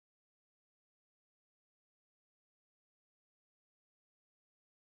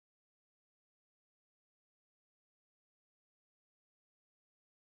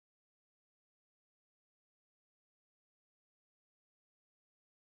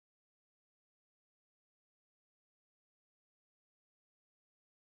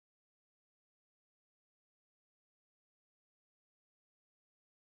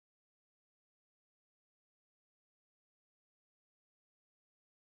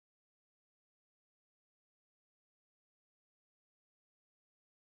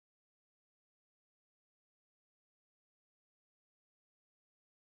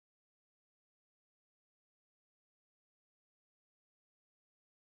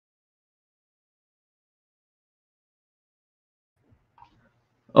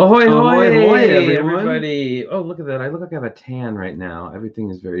Ahoy, hoy, Ahoy, hoy, everyone. everybody. Oh, look at that. I look like I have a tan right now. Everything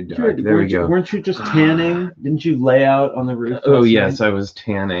is very dark. There we Weren't go. weren't you just tanning? Didn't you lay out on the roof Oh, last yes, night? I was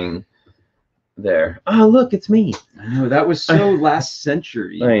tanning there. Oh, look, it's me. I know, that was so last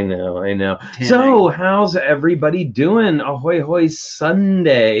century. I know. Tanning. So, how's everybody doing? Ahoy, hoy,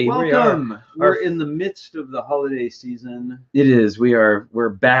 Sunday. Welcome. We're in the midst of the holiday season. It is.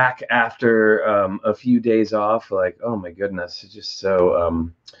 We're back after a few days off. Like, oh my goodness, it's just so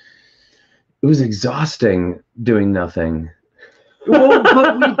it was exhausting doing nothing. Well,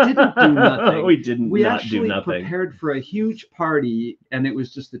 but we didn't do nothing. We didn't. We not actually do nothing. prepared for a huge party, and it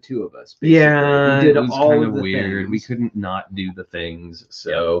was just the two of us. Basically. Yeah, we did it was all kind of of the weird. things. We couldn't not do the things.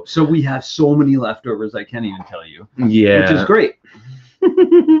 So So we have so many leftovers. I can't even tell you. yeah, Which is great.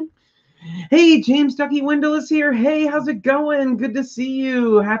 Hey, James Ducky Wendell is here. Hey, how's it going? Good to see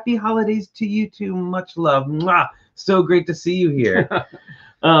you. Happy holidays to you too. Much love. Mwah. So great to see you here.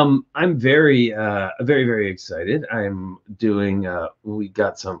 I'm very, very excited. I'm doing. We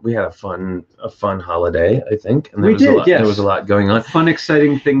had a fun holiday, I think, and We did. Yes, there was a lot going on. Fun,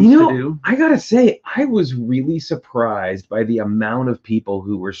 exciting things to do. I gotta say, I was really surprised by the amount of people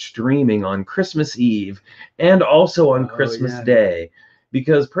who were streaming on Christmas Eve and also on Christmas Day.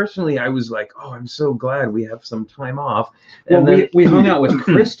 Because personally, I was like, "Oh, I'm so glad we have some time off." And well, then we hung out with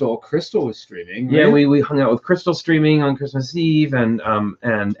Crystal. Crystal was streaming. Right? Yeah, we hung out with Crystal streaming on Christmas Eve, and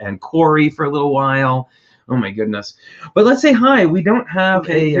Corey for a little while. Oh my goodness! But let's say hi. We don't have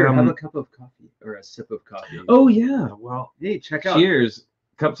have a cup of coffee or a sip of coffee. Oh yeah. Well, hey, check out. Cheers!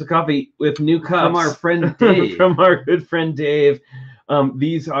 Cups of coffee with new cups from our friend Dave. From our good friend Dave.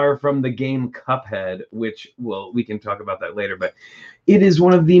 These are from the game Cuphead, which we can talk about that later, but it is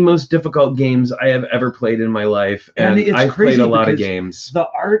one of the most difficult games I have ever played in my life, and I've played a lot of games. The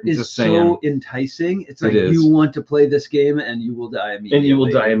art is so enticing. It's like you want to play this game and you will die immediately. And you will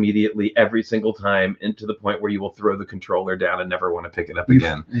die immediately every single time, and to the point where you will throw the controller down and never want to pick it up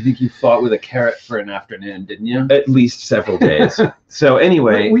again. I think you fought with a carrot for an afternoon, didn't you? At least several days. So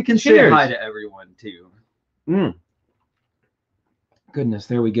anyway, we can say hi to everyone too. Goodness,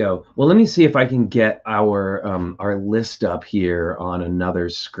 there we go. Well, let me see if I can get our list up here on another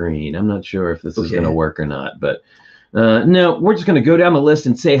screen. I'm not sure if this is going to work or not, but no, we're just going to go down the list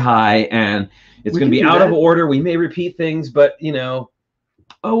and say hi, and it's going to be out of order. We may repeat things, but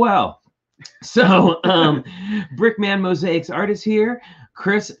oh well. So, Brickman Mosaics Artist here.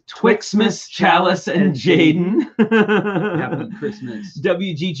 Chris, Twixmas, Chalice, and Jaden. Happy Christmas.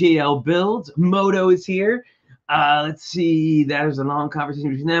 WGJL Builds. Moto is here. Let's see. There's a long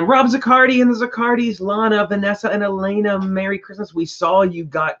conversation between them. Rob Zaccardi and the Zaccardis, Lana, Vanessa, and Elena. Merry Christmas. We saw you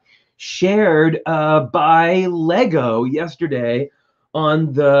got shared by Lego yesterday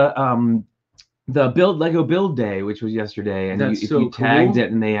on the Lego Build Day, which was yesterday, and you tagged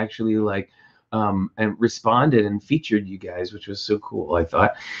it, and they actually and responded and featured you guys, which was so cool. I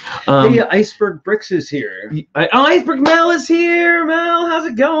thought. Hey, Iceberg Bricks is here. Iceberg Mel is here. Mel, how's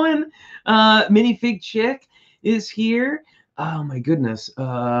it going? Minifig Chick is here. Oh my goodness.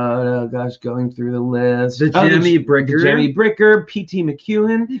 Gosh, going through the list. The Jammy Bricker. The Jammy Bricker, PT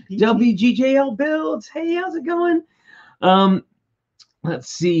McEwen, WGJL Builds. Hey, how's it going? Let's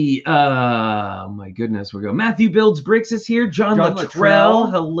see. Oh my goodness. We're going. Matthew Builds Bricks is here. John Luttrell.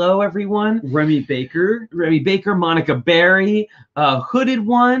 Hello, everyone. Remy Baker. Monica Berry. Hooded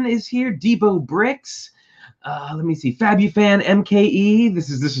One is here. Debo Bricks. Let me see. Fabufan MKE. This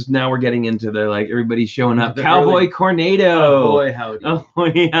is now we're getting into the everybody's showing up. Cowboy Cornado. Ahoy howdy.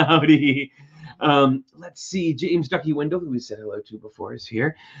 Ahoy howdy. Let's see. James Ducky Wendell, who we said hello to before, is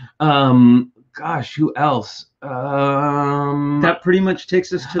here. Gosh, who else? That pretty much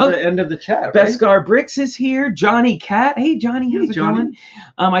takes us to the end of the chat. Beskar Bricks is here. Johnny Cat. Hey Johnny, how's it going?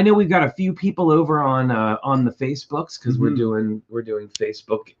 I know we've got a few people over on the Facebooks because we're doing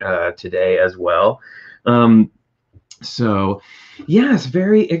Facebook today as well. So yes,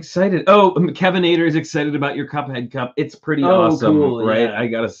 very excited. Oh, Kevin Ader is excited about your Cuphead cup. It's pretty awesome, cool, right? Yeah. I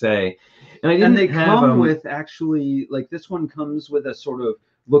gotta say. And they come with actually this one comes with a sort of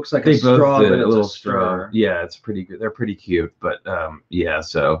looks like a straw, but it's a little straw. Yeah, it's pretty good. They're pretty cute, but yeah.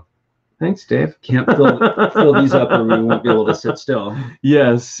 So thanks, Dave. Can't fill these up, or we won't be able to sit still.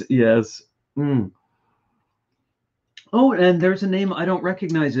 Yes. Oh, and there's a name I don't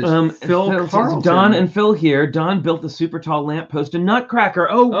recognize. It's Phil Carlton. Don and Phil here. Don built the super tall lamppost in Nutcracker.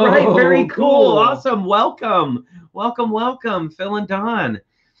 Oh, right. Very cool. Awesome. Welcome, Phil and Don.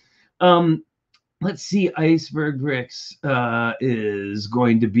 Let's see. Iceberg Bricks is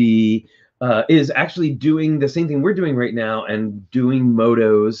going to be is actually doing the same thing we're doing right now and doing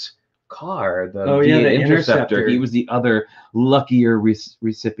Moto's car, the the Interceptor. He was the other luckier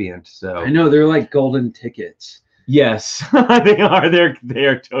recipient. So I know they're like golden tickets. Yes, they are. They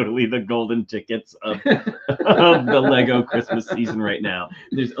are totally the golden tickets of the Lego Christmas season right now.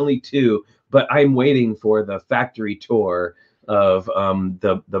 There's only 2, but I'm waiting for the factory tour of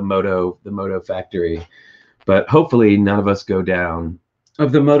the Moto factory. But hopefully none of us go down.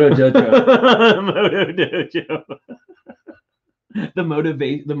 Of the Moto Dojo. Moto Dojo. The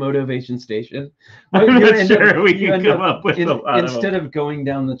motivation station. I'm not sure we can come up with a lot instead of going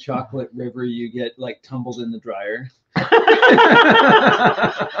down the chocolate river, you get like tumbled in the dryer.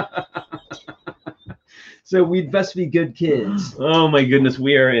 So we'd best be good kids. Oh my goodness,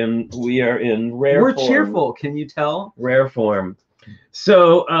 we are in rare We're form. cheerful, can you tell? Rare form.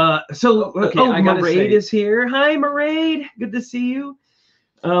 So okay, Mairead is here. Hi, Mairead. Good to see you.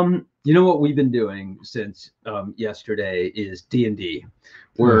 You know what we've been doing since yesterday is D&D.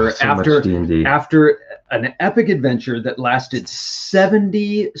 We're after an epic adventure that lasted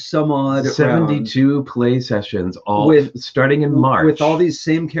 70 some odd 72 rounds, play sessions, starting in March, with all these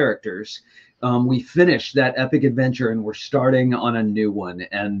same characters. We finished that epic adventure and we're starting on a new one.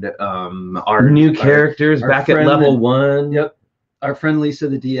 And our new characters back at level 1. Yep. Our friend Lisa,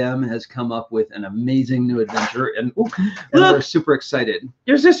 the DM, has come up with an amazing new adventure, and we're super excited.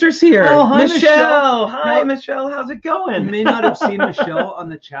 Your sister's here. Oh, hi, Michelle. Hi, Michelle. How's it going? You may not have seen Michelle on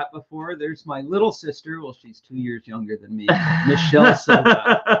the chat before. There's my little sister. Well, she's 2 years younger than me. Michelle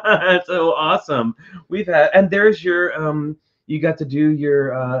Silva. That's so awesome. And there's your you got to do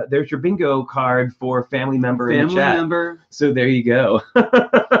your there's your bingo card for family member in the chat. So there you go.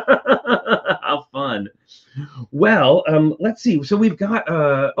 How fun. Well, let's see. So we've got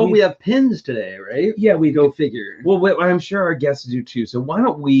we have pins today, right? Yeah, we go figure. Well, I'm sure our guests do too. So why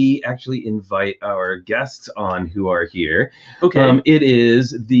don't we actually invite our guests on who are here? Okay. It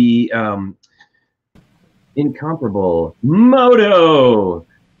is the incomparable Moto.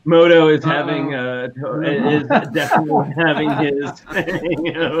 Moto is having is definitely having his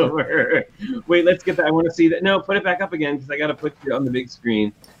hangover. Wait, let's get that. I want to see that. No, put it back up again because I got to put you on the big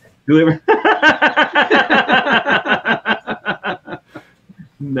screen.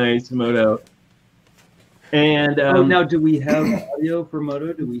 Nice, Moto. And now, do we have audio for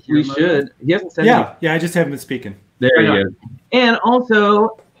Moto? Do we hear? We Moto? should. He hasn't said yeah, I just haven't been speaking. There he is. And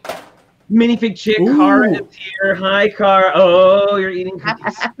also, Minifig Chick, Cara is here. Hi, Cara. Oh, you're eating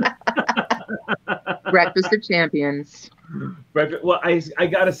cookies. Breakfast of Champions. Well, I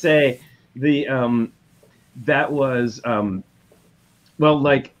gotta say, the that was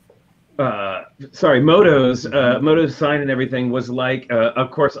Moto's sign and everything was like,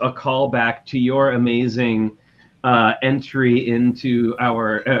 of course, a callback to your amazing entry into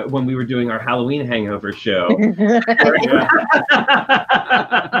our when we were doing our Halloween Hangover show.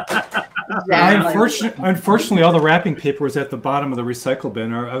 Unfortunately, all the wrapping paper was at the bottom of the recycle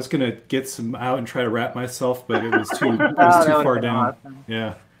bin. I was gonna get some out and try to wrap myself, but it was too far down. Awesome.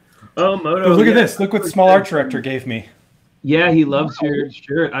 Yeah. Oh, Moto! But look at this! Look what the small art director gave me. Yeah, he loves your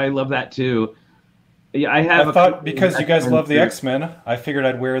shirt. I love that too. Yeah, I thought because you guys love the X-Men, I figured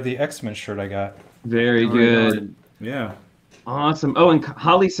I'd wear the X-Men shirt I got. Very good. Yeah. Awesome. Oh, and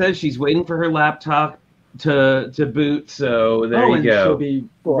Holly says she's waiting for her laptop to boot. So there you go. She'll be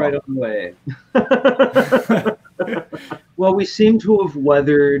right on the way. Well, we seem to have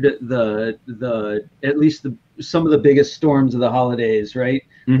weathered at least some of the biggest storms of the holidays, right?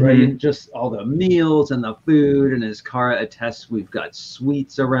 Mm-hmm. Right, just all the meals and the food, and as Cara attests, we've got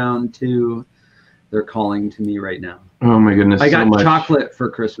sweets around too. They're calling to me right now. Oh my goodness! I got chocolate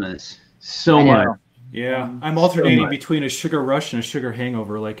for Christmas. So much. Yeah, I'm alternating between a sugar rush and a sugar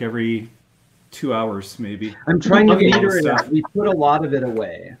hangover, like every 2 hours, maybe. I'm trying to meter it out. We put a lot of it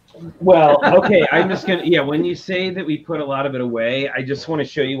away. Well, okay, I'm just gonna when you say that we put a lot of it away, I just want to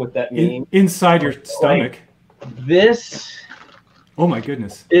show you what that means. Inside your stomach. This. Oh my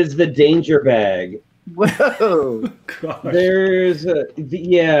goodness! Is the danger bag? Whoa! Gosh. There's I'm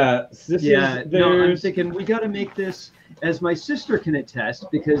thinking we got to make this, as my sister can attest,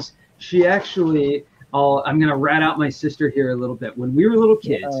 because she actually. I'm going to rat out my sister here a little bit. When we were little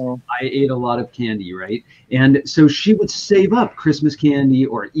kids, I ate a lot of candy, right? And so she would save up Christmas candy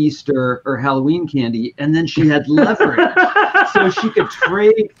or Easter or Halloween candy, and then she had leverage so she could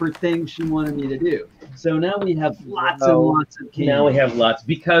trade for things she wanted me to do. So now we have lots and lots of candy. Now we have lots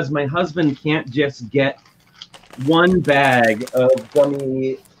because my husband can't just get one bag of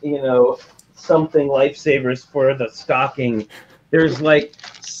gummy, something lifesavers for the stocking. There's like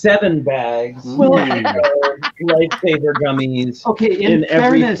 7 bags of lifesaver gummies. Okay, in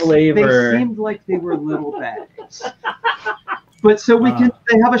every fairness, flavor. They seemed like they were little bags. But so we can.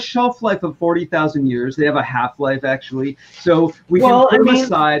 They have a shelf life of 40,000 years. They have a half life actually. So we can put them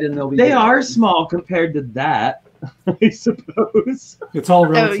aside, and they'll be. They are small compared to that, I suppose. It's all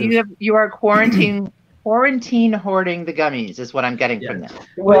relative. So you are quarantine hoarding the gummies is what I'm getting from this.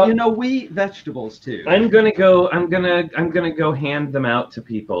 Well, you know, we eat vegetables too. I'm gonna go hand them out to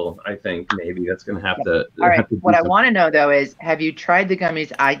people. I think maybe that's gonna have to. All right. What I want to know though is, have you tried the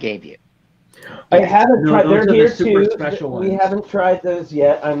gummies I gave you? I haven't tried. Those They're are here the super too. special We ones. haven't tried those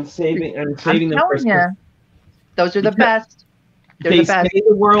yet. I'm saving them for telling you, those are the best. They're They the best. say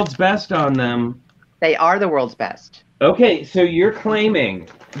the world's best on them. They are the world's best. Okay, so you're claiming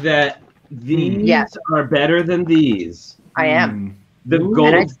that these Yes. are better than these. I am. The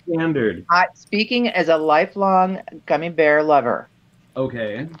gold standard. Speaking as a lifelong gummy bear lover.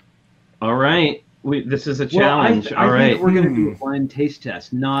 Okay. All right. This is a challenge. I All right. think we're going to do a blind taste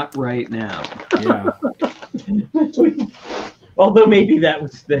test. Not right now. Yeah. Although maybe that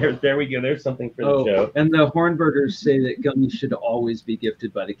was there. There we go. There's something for the show. And the Hornburgers say that gummies should always be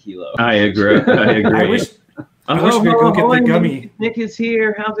gifted by the kilo. I agree. I agree. I wish we could go get the gummy. Nick is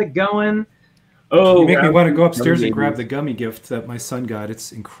here. How's it going? You make me want to go upstairs and grab the gummy gift that my son got.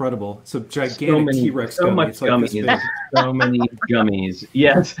 It's incredible. It's a gigantic T-Rex gummy. So much it's like gummies. So many gummies.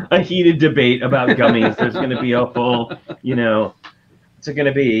 Yes, a heated debate about gummies. There's going to be a full, it's going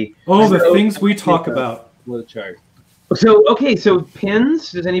to be. Oh, the things we talk about. Flow chart. So, okay, so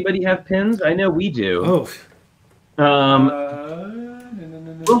pins. Does anybody have pins? I know we do. Oh.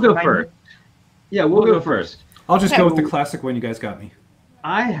 We'll go first. Yeah, we'll go first. I'll just go with the classic one you guys got me.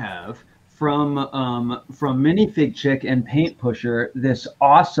 I have from Minifig Chick and Paint Pusher this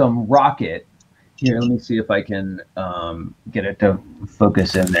awesome rocket. Here, let me see if I can get it to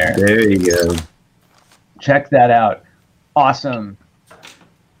focus in there. There you go. Check that out. Awesome.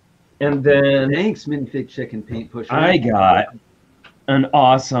 And then Thanks, Minifig Chick and Paint Pusher. I got an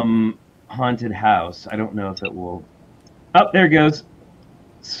awesome haunted house. I don't know if it will. Oh, there it goes.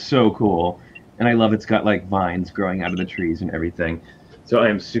 So cool. And I love it's got like vines growing out of the trees and everything. So I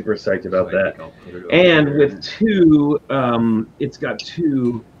am super psyched about that. And with two, it's got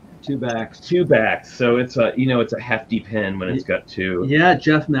two backs. So it's a it's a hefty pen when it's got two. Yeah,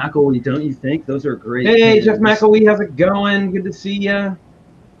 Jeff McElwee, don't you think? Those are great. Hey, pens. Jeff McElwee, how's it going? Good to see you.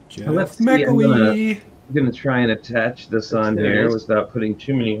 Jeff McElwee. I'm gonna try and attach this on here without putting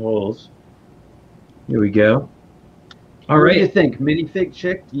too many holes. Here we go. All right. What do you think, Minifig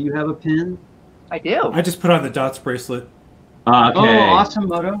Chick? Do you have a pin? I do. I just put on the dots bracelet. Okay. Oh, awesome,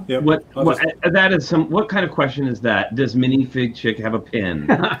 Moto. Yep. What kind of question is that? Does Minifig Chick have a pin?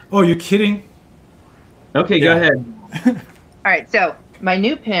 Oh, you kidding? Okay, go ahead. All right, so my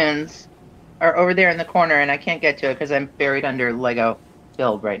new pins are over there in the corner, and I can't get to it because I'm buried under Lego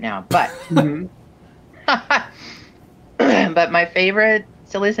build right now. But but my favorite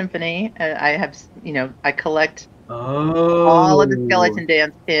Silly Symphony, I have, I collect all of the Skeleton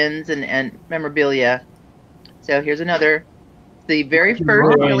Dance pins and memorabilia. So here's another. The very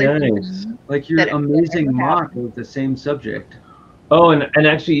first nice. Like your amazing mock of the same subject. Oh, and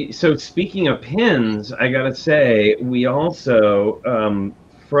actually, so speaking of pins, I gotta say, we also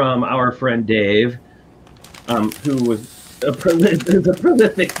from our friend Dave, who was a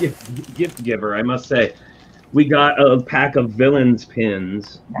prolific gift giver, I must say, we got a pack of Villains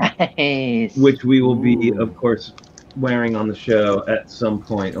pins, nice, which we will be, of course, wearing on the show at some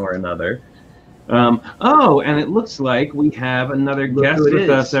point or another. And it looks like we have another guest with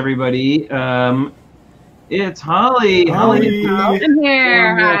us, everybody. It's Holly. Holly. I'm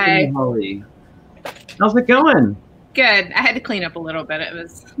here. Hi. Holly. How's it going? Good. I had to clean up a little bit. It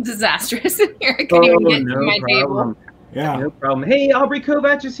was disastrous in here. I couldn't even get to my table. Yeah. No problem. Hey, Aubrey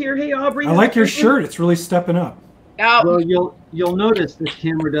Kovacs is here. Hey, Aubrey. I like your shirt. It's really stepping up. Oh. Well, you'll notice this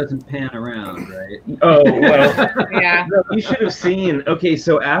camera doesn't pan around, right? Oh, well. Yeah. No, you should have seen. Okay,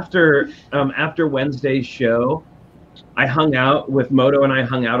 so after Wednesday's show, I hung out with Moto, and I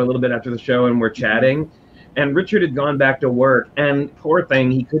hung out a little bit after the show, and we're chatting. And Richard had gone back to work, and poor thing,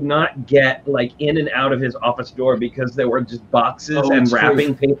 he could not get like in and out of his office door because there were just boxes and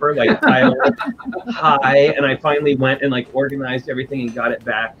wrapping paper like piled high. And I finally went and like organized everything and got it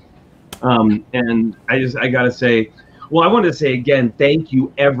back. And I gotta say, well, I wanted to say again, thank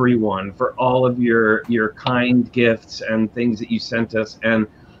you everyone for all of your kind gifts and things that you sent us. And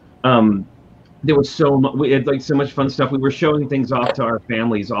there was we had like so much fun stuff. We were showing things off to our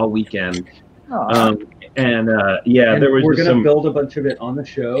families all weekend. And there was. We're gonna build a bunch of it on the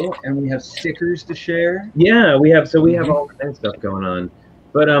show, and we have stickers to share. Yeah, we have. So we have all kinds of stuff going on.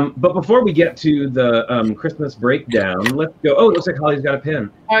 But before we get to the Christmas breakdown, let's go. Oh, it looks like Holly's got a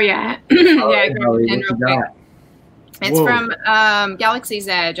pin. Oh yeah. Yeah. I grabbed Holly, a pin what you real quick. got? It's from Galaxy's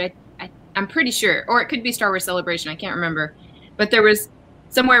Edge. I'm pretty sure, or it could be Star Wars Celebration. I can't remember, but there was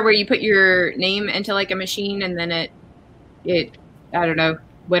somewhere where you put your name into like a machine, and then it I don't know,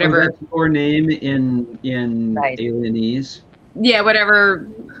 whatever. Oh, that's your name in Right. Alienese. Yeah, whatever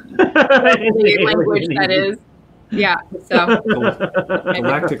language that is. Yeah, so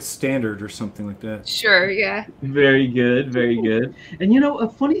Galactic Standard or something like that. sure, yeah. Very good, very good. And you know, a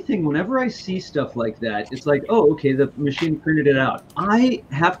funny thing, whenever I see stuff like that, it's like, oh, okay, the machine printed it out. I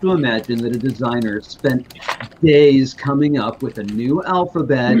have to imagine that a designer spent days coming up with a new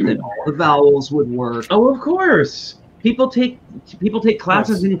alphabet that all the vowels would work. Oh, of course. People take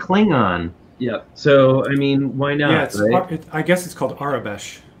classes in Klingon. Yep. So I mean, why not? Yeah, it's, right? I guess it's called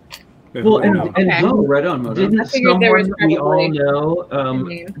Arabesh. Well, and Okay. oh, right on, Moto. Didn't figured there was someone we all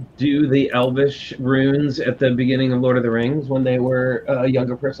probably- know do the Elvish runes at the beginning of Lord of the Rings when they were a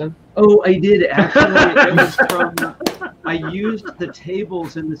younger person? Oh, I did actually. It was from. I used the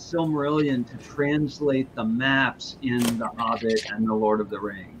tables in the Silmarillion to translate the maps in The Hobbit and The Lord of the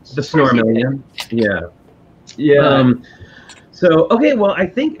Rings. The Snormillion. Yeah. Yeah. So, okay, well, I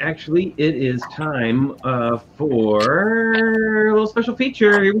think actually it is time for a little special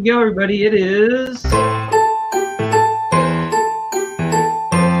feature. Here we go, everybody. It is...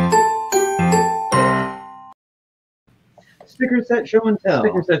 Sticker set show and tell.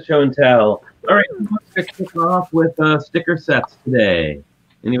 Sticker set show and tell. All right, let's kick off with sticker sets today.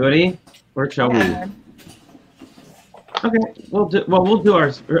 Anybody? Or shall we? Okay, we'll do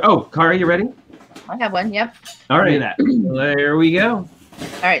ours. Oh, Kara, you ready? I have one. Yep. All right, That. there we go. All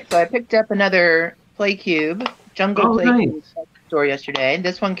right. So I picked up another Play Cube, Jungle Play Cube Nice. at the store yesterday.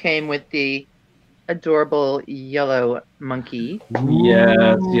 This one came with the adorable yellow monkey.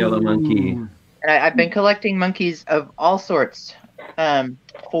 Yes, yellow monkey. And I've been collecting monkeys of all sorts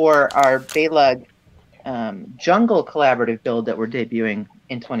for our Baylug Jungle collaborative build that we're debuting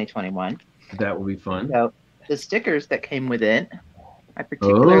in 2021. That will be fun. So the stickers that came with it, I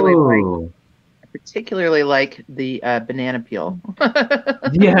particularly like the banana peel.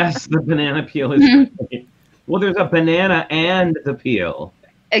 Yes, the banana peel is great. Well, there's a banana and the peel.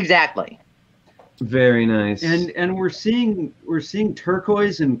 Exactly. Very nice. And we're seeing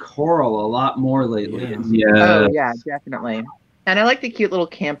turquoise and coral a lot more lately. Yeah. yeah. Oh yeah, definitely. And I like the cute little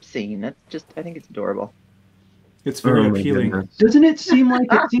camp scene. That's just, I think it's adorable. It's very Oh my appealing. goodness. Doesn't it seem like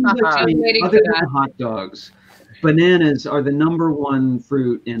I'm waiting other for than hot dogs, bananas are the #1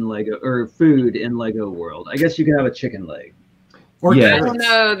 fruit in Lego or food in Lego world? I guess you can have a chicken leg. Or Yeah. I don't carrots.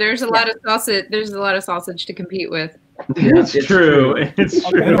 know. There's a lot of sausage. There's a lot of sausage to compete with. It's It's true. true. It's I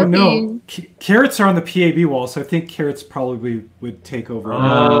true. don't know. Carrots are on the PAB wall, so I think carrots probably would take over.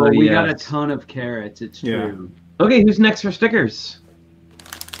 Oh, we yes. got a ton of carrots. It's Yeah. true. Okay, who's next for stickers?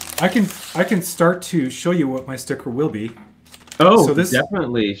 I can start to show you what my sticker will be. Oh, So this-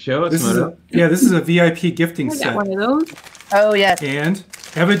 definitely. Show us, This is Moto. this is a VIP gifting I got set, one of those. Oh yes. and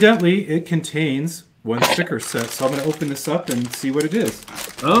evidently it contains one sticker set. So I'm going to open this up and see what it is.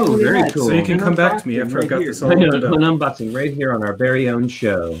 Oh, very cool. So you can come back to me after I've got this all An opened up. unboxing right here on our very own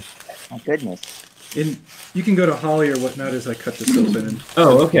show. My goodness. And you can go to Holly or whatnot as I cut this open. And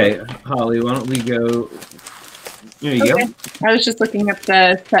Oh, okay. Holly, why don't we go... There you Okay. go. I was just looking up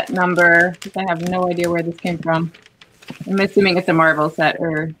the set number because I have no idea where this came from. I'm assuming it's a Marvel set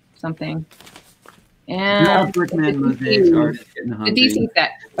or something. And I'll recommend Mosaic's artist getting the hungry. DC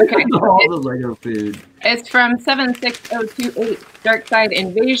set. Okay. All the Lego food. It's from 76028 Dark Side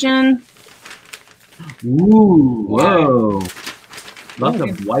Invasion. Ooh, whoa. Lots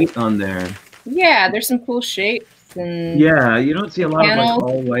of white on there. Yeah, there's some cool shapes and Yeah, you don't see a lot of Panels.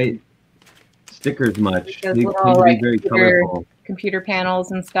 like all white stickers much. They Those tend little, to be like, very computer- colorful. computer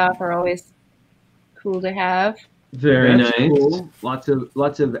panels and stuff are always cool to have. Very That's nice. cool.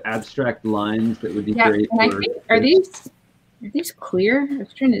 Lots of abstract lines that would be Yeah, great and I for. think are these clear? I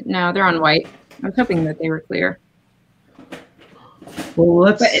was trying to no, they're on white. I was hoping that they were clear. Well,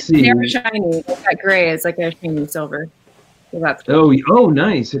 let's But see. they're shiny. That gray is like a shiny silver. So that's cool. Oh,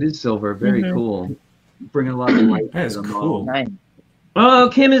 nice. It is silver. Very Mhm. cool. Bring a lot of light that is to the cool. Nice. Oh,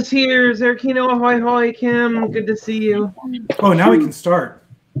 Kim is here. Zarkino, ahoy, hoy, Kim. Good to see you. oh, now we can start.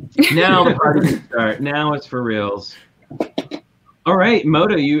 Now the party can start. Now it's for reals. All right,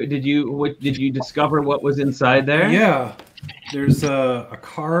 Moto, did you discover what was inside there? Yeah, there's a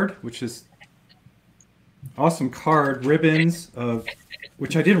card, which is awesome card, ribbons of,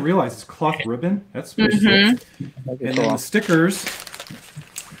 which I didn't realize is cloth ribbon. That's pretty sick. That'd be And then cool. the stickers.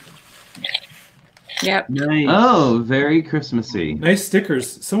 Yep. Nice. Oh, very Christmassy. Nice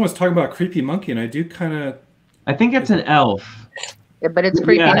stickers. Someone's talking about a creepy monkey, and I do kind of. I think it's an elf. Yeah, but it's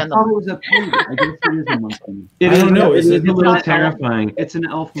creepy. I on thought the it was a pig. I guess it is a monkey. I don't know. It is a little not terrifying. It's an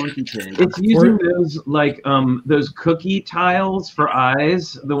elf monkey pig. It's using those like those cookie tiles for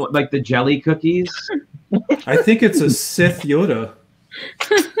eyes, like the jelly cookies. I think it's a Sith Yoda.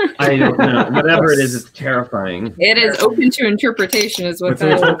 I don't know. Whatever it is, it's terrifying. It is open to interpretation, is what It's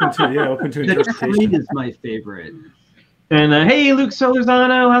that is. open to The interpretation. tree is my favorite. And hey, Luke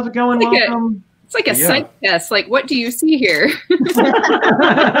Solorzano, how's it going? Like Welcome. It's like a Yeah. psych test. Like, what do you see here?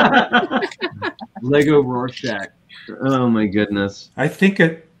 Lego Rorschach. Oh my goodness. I think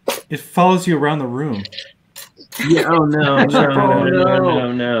it follows you around the room. Yeah. Oh no. No. Oh,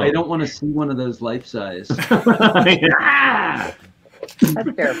 No. No. I don't want to see one of those life size. Yeah.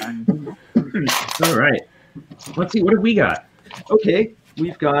 That's terrifying. All right. Let's see. What have we got? Okay,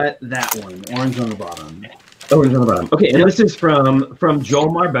 we've got that one, orange on the bottom. Oh, it's on the bottom. Okay, and this is from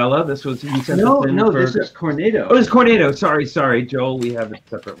Joel Marbella. This was he sent No, this in no, for, this is Cornado. Oh, this is Cornado. Sorry, Joel. We have a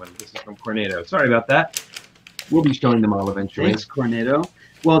separate one. This is from Cornado. Sorry about that. We'll be showing them all eventually. Thanks, Cornado.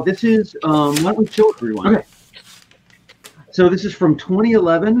 Well, this is, why don't we show everyone? Okay. So this is from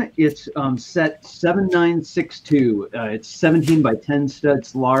 2011. It's set 7962. It's 17 by 10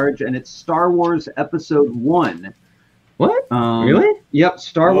 studs large, and it's Star Wars Episode 1. What? Really? Yep,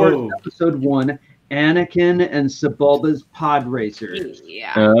 Star Whoa. Wars Episode 1, Anakin and Sebulba's Pod Racers.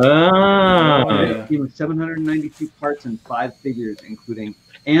 Yeah. Ah. Yeah. A team of 792 parts and 5 figures, including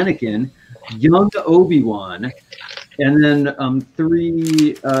Anakin, young Obi-Wan, and then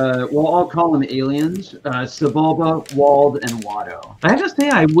 3, well, I'll call them aliens, Sebulba, Wald, and Watto. I have to say,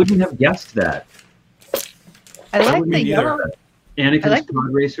 I wouldn't have guessed that. I like wouldn't the either. yellow. Anakin's I like-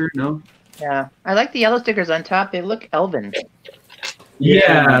 Pod Racer, no? Yeah, I like the yellow stickers on top. They look elven.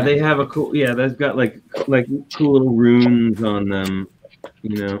 Yeah, they have a cool. Yeah, they've got like cool little runes on them.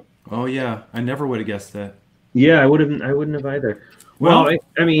 You know. Oh yeah, I never would have guessed that. Yeah, I wouldn't have either. Well,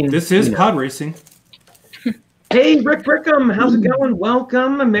 I mean, This is you know. pod racing. Hey, Rick Brickham, how's it going?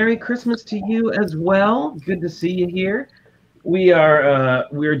 Welcome. A Merry Christmas to you as well. Good to see you here.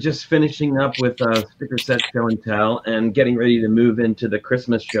 We're just finishing up with sticker set show and tell and getting ready to move into the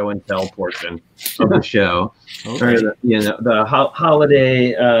Christmas show and tell portion of the show. Okay. Or the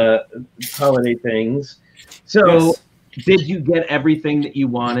holiday things. So, Yes. did you get everything that you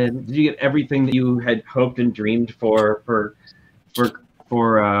wanted? Did you get everything that you had hoped and dreamed for For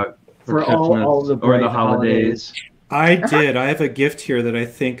Christmas all the or bright the holidays? I did. I have a gift here that I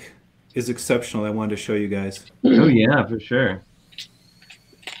think is exceptional. I wanted to show you guys. Oh yeah, for sure.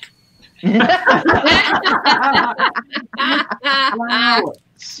 Wow,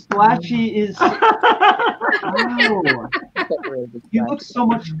 Splashy is. Wow, you look so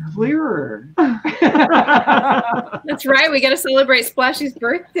much clearer. That's right. We got to celebrate Splashy's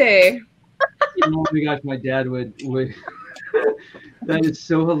birthday. Oh my gosh, my dad would. That is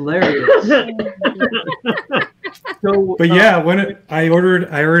so hilarious. So, But yeah, when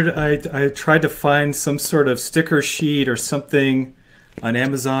I tried to find some sort of sticker sheet or something on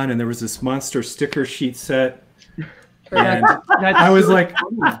Amazon, and there was this monster sticker sheet set. And that's I was so like,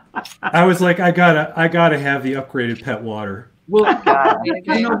 funny. I gotta have the upgraded pet water. Well, God. you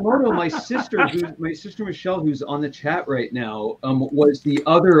know, Moto, my sister Michelle, who's on the chat right now, was the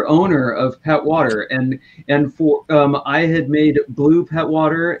other owner of Pet Water, and for I had made blue Pet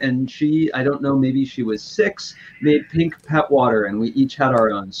Water, and she, I don't know, maybe she was 6, made pink Pet Water, and we each had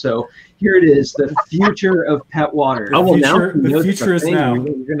our own. So here it is, the future of Pet Water. Oh well, now future- she the knows future is thing. now.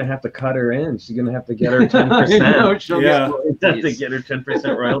 You're gonna have to cut her in. She's gonna have to get her 10%. I know, she'll Yeah. get Have to get her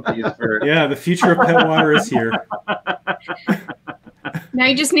 10% royalties for. Yeah, the future of pet water is here. Now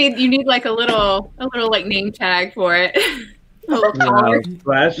you just need like a little like name tag for it. A little Wow, collar.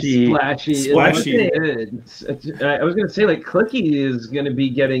 Splashy. Splashy. Splashy. I was gonna say like Clicky is gonna be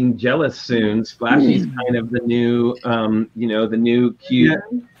getting jealous soon. Splashy's kind of the new, the new cute.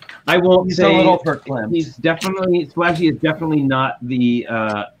 Yeah. I won't He's say a little verklempt. he's definitely Splashy is definitely not the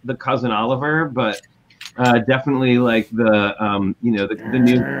cousin Oliver, but definitely like the the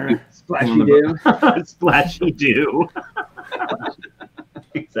new Splashy do. Splashy do.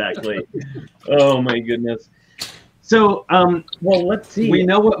 Exactly. Oh my goodness. So well, let's see. We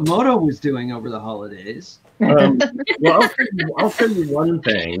know what Moto was doing over the holidays. Well, I'll tell you one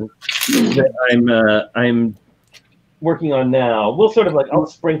thing that I'm working on now. We'll sort of like I'll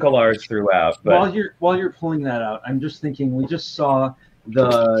sprinkle ours throughout. But While you're pulling that out, I'm just thinking we just saw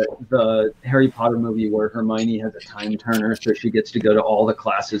the Harry Potter movie where Hermione has a time turner, so she gets to go to all the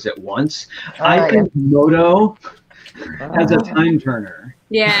classes at once. I think Moto has a time turner.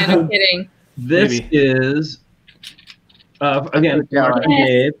 Yeah, no kidding. this Maybe. is again, Mark and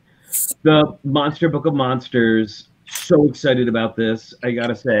Dave, the Monster Book of Monsters so excited about this. I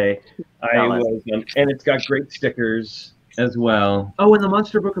gotta say, I was, and it's got great stickers as well. Oh, and the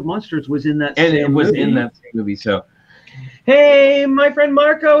Monster Book of Monsters was in that. And it was in that same movie. So, hey, my friend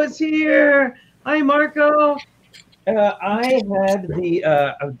Marco is here. Hi, Marco. I had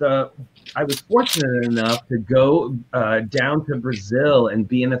I was fortunate enough to go down to Brazil and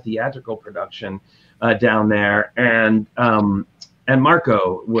be in a theatrical production down there, and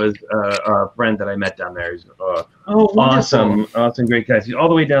Marco was a friend that I met down there. He's awesome, great guys. He's all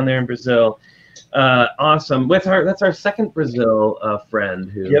the way down there in Brazil. Awesome. That's our second Brazil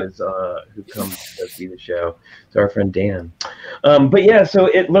friend who comes to see the show. It's our friend Dan. But yeah, so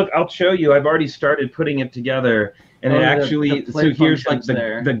look, I'll show you. I've already started putting it together, and it actually so here's like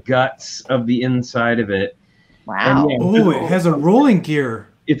the guts of the inside of it. Wow. It has a rolling gear.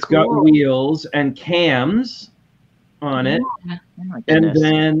 It's got wheels and cams on it, and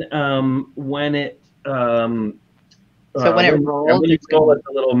then when it when it rolls, the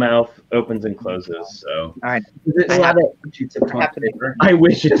little mouth opens and closes. So, all right, I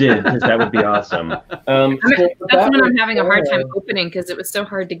wish it did, because that would be awesome. That's when I'm having a hard time opening because it was so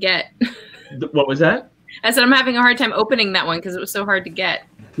hard to get. What was that? I said I'm having a hard time opening that one because it was so hard to get.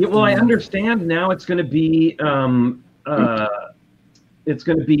 Yeah, well, I understand now. It's going to be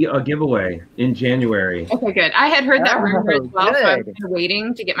a giveaway in January. Okay, good. I had heard that rumor as well, so I'm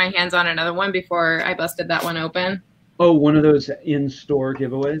waiting to get my hands on another one before I busted that one open. Oh, one of those in-store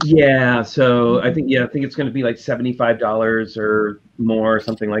giveaways? Yeah, so I think it's going to be like $75 or more,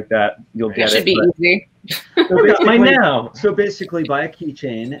 something like that. You'll get it. Should be easy. So basically, buy a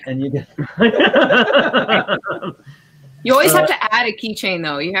keychain and you get. You always have to add a keychain,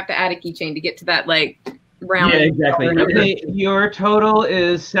 though. You have to add a keychain to get to that round. Yeah, exactly. Okay, your total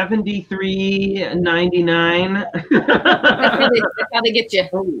is $73.99. That's how they get you.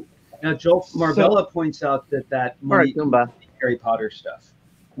 Oh. Now, Joel Marbella points out that money Harry Potter stuff.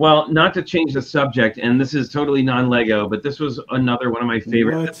 Well, not to change the subject, and this is totally non-Lego, but this was another one of my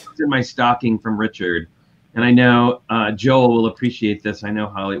favorites. This was in my stocking from Richard, and I know Joel will appreciate this. I know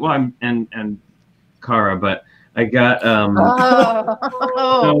Holly, and Cara, but I got a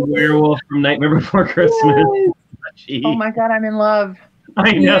werewolf from Nightmare Before Christmas. Oh my God, I'm in love.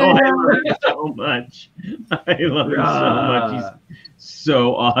 I know, I love it so much. I love it so much. He's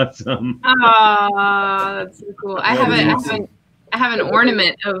so awesome. That's so cool. I have an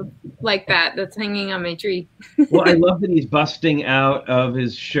ornament like that that's hanging on my tree. Well, I love that he's busting out of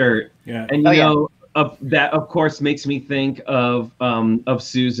his shirt. Yeah. And that of course makes me think of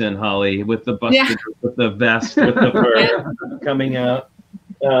Susan, Holly, with the busted with the vest with the fur coming out.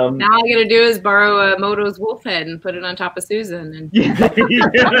 Now all I gotta do is borrow Moto's wolf head and put it on top of Susan. And that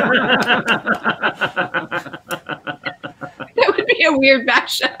would be a weird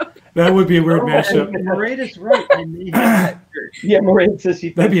mashup. That would be a weird mashup. Morada's right. I may have that shirt. Yeah, Morada says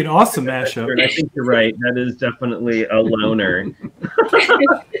that'd be an awesome mashup. I think you're right. That is definitely a loner.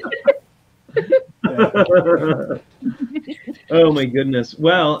 Oh my goodness.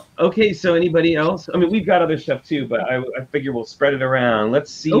 Well, okay, so anybody else? I mean, we've got other stuff too, but I figure we'll spread it around.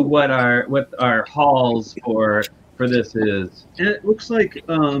 Let's see what our hauls for this is. And it looks like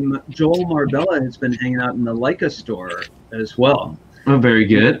Joel Marbella has been hanging out in the Leica store as well. Oh, very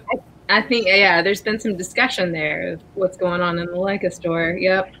good. I think there's been some discussion there of what's going on in the Leica store.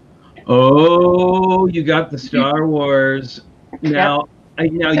 Yep. Oh, you got the Star Wars. Now,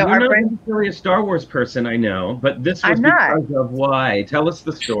 you're not necessarily a Star Wars person, I know, but this was because of why. Tell us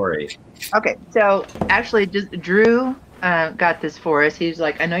the story. Okay, so actually, Drew got this for us. He's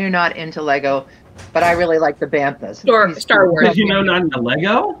like, I know you're not into Lego, but I really like the Banthas. Star Wars. Did you know not into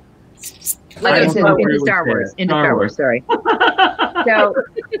Lego? Into Star Wars, sorry. So,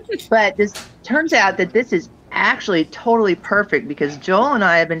 but this turns out that this is actually totally perfect because Joel and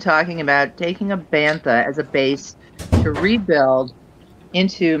I have been talking about taking a Bantha as a base to rebuild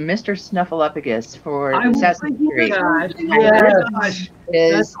into Mr. Snuffleupagus for Sesame Street.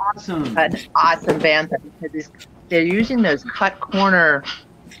 That's awesome. An awesome Bantha because they're using those cut corner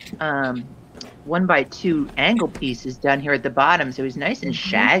 1x2 angle pieces down here at the bottom, so he's nice and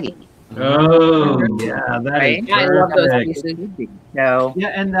shaggy. Oh, yeah, that is I love those pieces. So,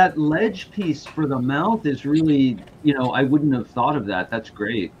 yeah, and that ledge piece for the mouth is really, I wouldn't have thought of that. That's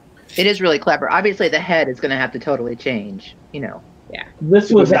great. It is really clever. Obviously, the head is going to have to totally change, Yeah.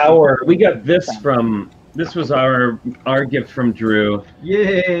 This was we got this was our gift from Drew.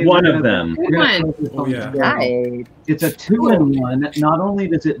 Yay. One of them. Oh, yeah. Nice. It's a 2-in-1. Not only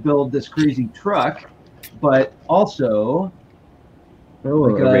does it build this crazy truck, but also... I'm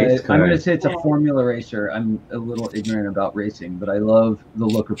going to say it's a formula racer. I'm a little ignorant about racing, but I love the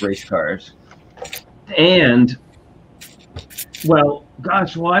look of race cars. And Well,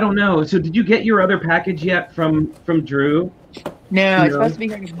 gosh, well, I don't know. So did you get your other package yet from Drew? No, it's supposed to be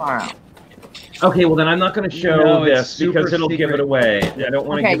here tomorrow. Okay, well then I'm not going to show this because it'll give it away. I don't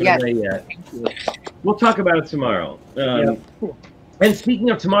want to give it away yet. We'll talk about it tomorrow. And speaking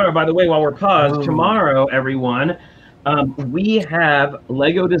of tomorrow, by the way, while we're paused, tomorrow, everyone, we have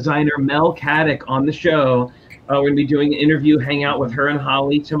Lego designer Mel Caddick on the show. We're going to be doing an interview, hangout with her and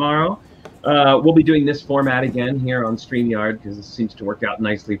Holly tomorrow. We'll be doing this format again here on StreamYard because it seems to work out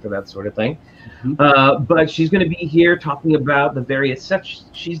nicely for that sort of thing. But she's going to be here talking about the various sets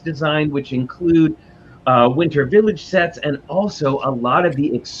she's designed, which include Winter Village sets and also a lot of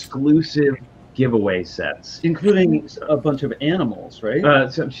the exclusive giveaway sets, including a bunch of animals,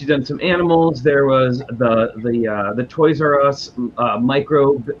 right? So she's done some animals. There was the Toys R Us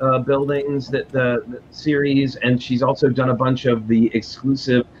micro buildings the series, and she's also done a bunch of the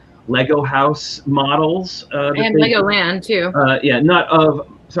exclusive Lego house models and Legoland too. Not of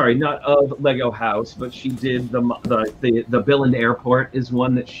Lego House, but she did the Billund Airport is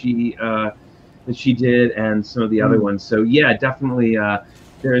one that she did, and some of the other ones. So yeah, definitely.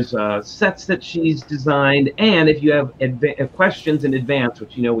 There's sets that she's designed, and if you have questions in advance,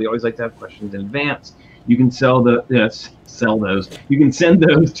 which we always like to have questions in advance, you can sell those. You can send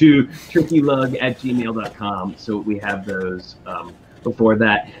those to trickylug@gmail.com, so we have those before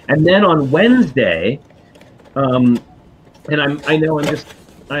that. And then on Wednesday, and I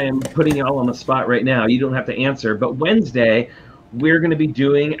am putting y'all on the spot right now. You don't have to answer, but Wednesday, we're going to be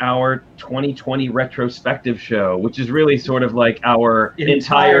doing our 2020 retrospective show, which is really sort of like our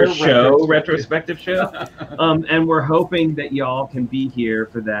entire show, retrospective show. And we're hoping that y'all can be here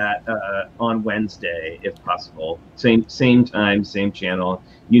for that on Wednesday, if possible. Same time, same channel.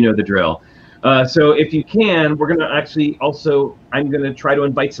 You know the drill. So if you can, we're going to actually also, I'm going to try to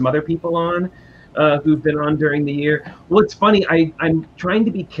invite some other people on who've been on during the year. Well, it's funny. I'm trying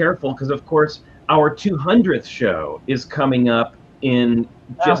to be careful because, of course, our 200th show is coming up in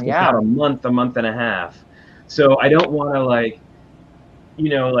just about a month and a half. So I don't want to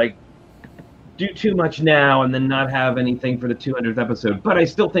do too much now and then not have anything for the 200th episode. But I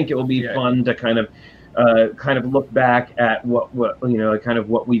still think it will be fun to kind of look back at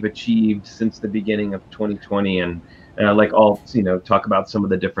what we've achieved since the beginning of 2020 and talk about some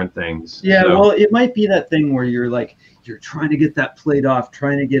of the different things. Yeah, well, it might be that thing where you're trying to get that plate off,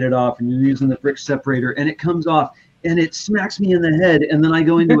 trying to get it off, and you're using the brick separator, and it comes off, and it smacks me in the head, and then I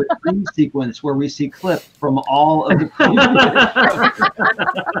go into a dream sequence where we see clips from all of the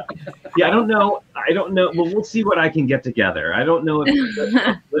Yeah, I don't know. Well, we'll see what I can get together. I don't know if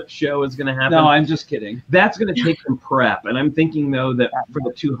the clip show is going to happen. No, I'm just kidding. That's going to take some prep, and I'm thinking though that for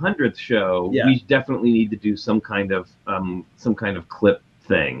the 200th show, we definitely need to do some kind of clip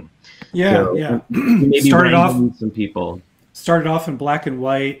thing. Yeah, so, maybe started off some people. Started off in black and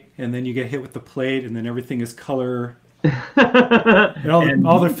white, and then you get hit with the plate, and then everything is color. And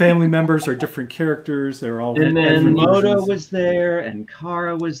all their family members are different characters. They're all. And then Moto was there, and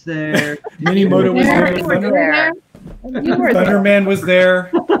Kara was there. Mini Moto was there. Thunderman was there.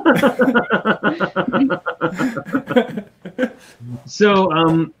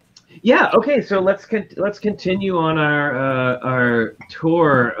 So, yeah. Okay. So let's continue on our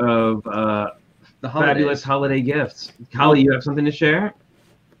tour of the fabulous holiday gifts. Holly, you have something to share?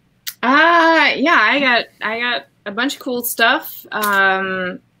 Yeah, I got a bunch of cool stuff.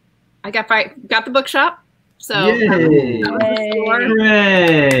 I got the bookshop. So Yay.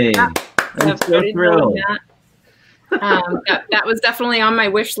 Hooray! I'm so thrilled. That was definitely on my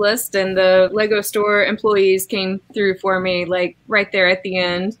wish list, and the Lego store employees came through for me, like right there at the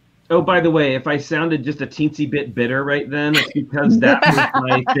end. Oh, by the way, if I sounded just a teensy bit bitter right then, it's because that was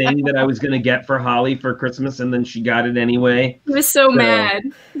my thing that I was going to get for Holly for Christmas, and then she got it anyway. He was so mad.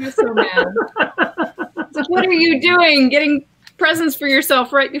 He was so mad. It's like, what are you doing? Getting presents for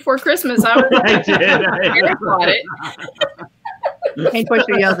yourself right before Christmas? I did. I bought it. Hank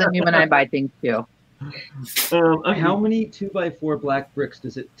Pusher yells at me when I buy things too. Okay. How many 2x4 black bricks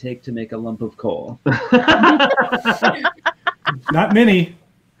does it take to make a lump of coal? Not many.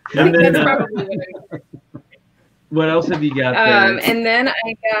 And then, what else have you got there? And then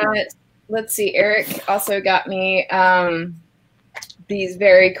I got, let's see, Eric also got me these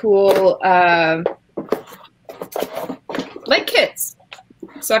very cool leg kits.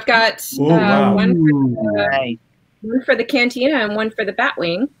 So I've got one for the Cantina and one for the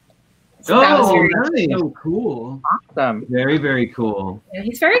Batwing. So nice. So cool. Awesome. Very, very cool. And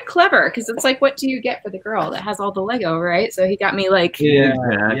he's very clever because it's like, what do you get for the girl that has all the Lego, right? So he got me like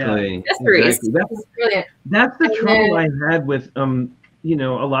exactly. accessories. Exactly. Brilliant. That's the trouble I had with a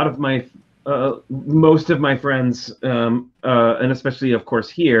lot of my most of my friends, and especially of course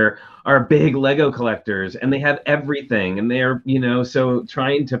here, are big Lego collectors, and they have everything, and they're, you know, so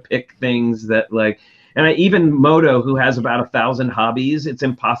trying to pick things that like, and even Moto, who has about 1,000 hobbies, it's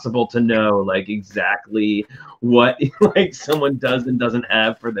impossible to know like exactly what like someone does and doesn't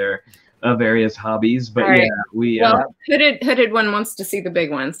have for their various hobbies. But right. Yeah, we. Well, hooded one wants to see the big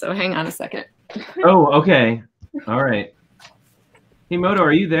one, so hang on a second. Oh, okay, all right. Hey Moto,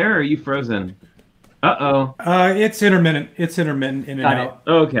 are you there or are you frozen? Uh-oh. It's intermittent. It's intermittent in and out.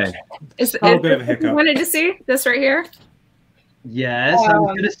 Okay. Is a little bit of a hiccup. You wanted to see this right here? Yes, I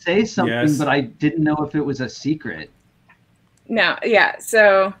was going to say something, but I didn't know if it was a secret. No, yeah.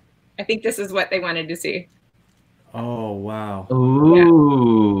 So I think this is what they wanted to see. Oh, wow.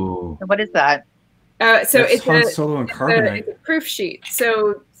 Ooh. So what is that? So it's Han Solo and Carbonite. It's a proof sheet.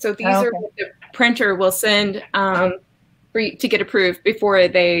 So these are what the printer will send to get approved before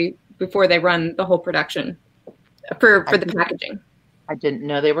they run the whole production for the packaging. I didn't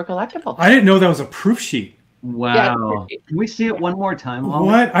know they were collectible. I didn't know that was a proof sheet. Wow. Yeah, can we see it one more time?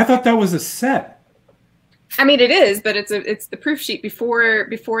 What? I thought that was a set. I mean, it is, but it's the proof sheet before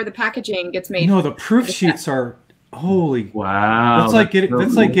the packaging gets made. No, the proof sheets are holy. Wow. That's like getting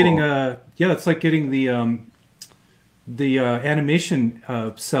that's like getting the animation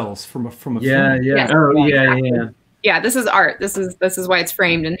cells from a film. Yeah. Oh yeah. Yeah, this is art. This is why it's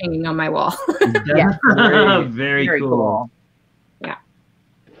framed and hanging on my wall. Yeah. Very cool. Yeah.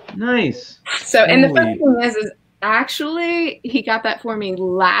 Nice. So, and the funny thing is actually he got that for me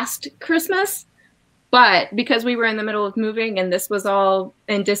last Christmas, but because we were in the middle of moving and this was all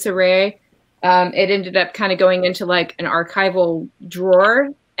in disarray, it ended up kind of going into like an archival drawer.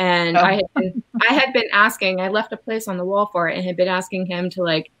 And I had been asking, I left a place on the wall for it and had been asking him to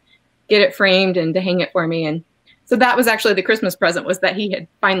like get it framed and to hang it for me. And so that was actually the Christmas present, was that he had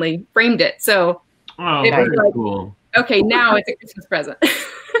finally framed it. So it was like, cool. Okay, now it's a Christmas present.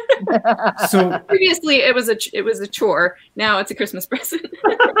 So previously it was a chore. Now it's a Christmas present.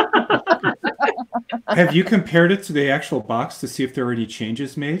 Have you compared it to the actual box to see if there are any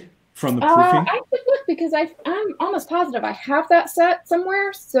changes made from the proofing? I could look because I'm almost positive I have that set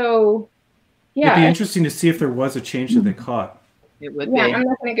somewhere. So yeah, it'd be interesting to see if there was a change that they caught. It would be. I'm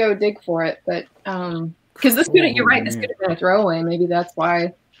not going to go dig for it, but because this could, you're right, this could have been a throwaway. Maybe that's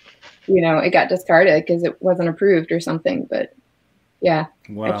why, it got discarded because it wasn't approved or something. But yeah,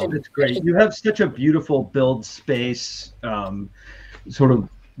 wow, that's great. You have such a beautiful build space, sort of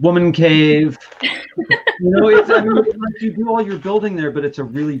woman cave. It's like you do all your building there, but it's a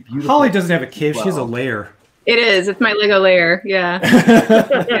really beautiful. Holly doesn't have a cave; she has a lair. It is. It's my Lego lair. Yeah.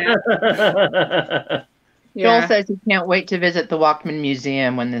 Joel says he can't wait to visit the Walkman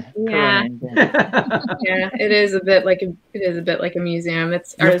Museum when the corona ends. Yeah, it is a bit like a museum.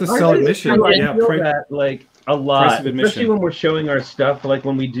 It's you have to sell admission. Yeah, that like a lot, especially when we're showing our stuff. Like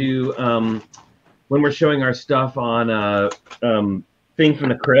when we do, when we're showing our stuff on Thing from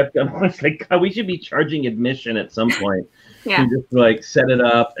the Crypt. I'm almost like, God, we should be charging admission at some point. Yeah. To just like set it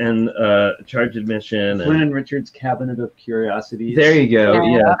up and charge admission. Flynn and Richard's Cabinet of Curiosities. There you go.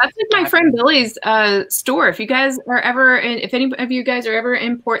 Yeah. That's like my friend Billy's store. If you guys are ever if any of you guys are ever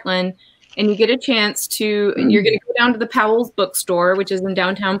in Portland and you get a chance to, you're going to go down to the Powell's bookstore, which is in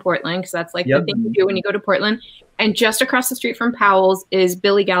downtown Portland, because that's like the thing to do when you go to Portland. And just across the street from Powell's is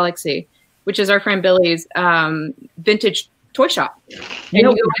Billy Galaxy, which is our friend Billy's vintage toy shop. Yeah,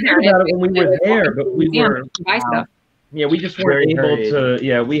 we heard about it when we were there, but we were buy stuff. Yeah, we just weren't able to.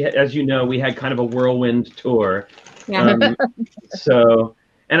 Yeah, we, as you know, we had kind of a whirlwind tour. Yeah. So,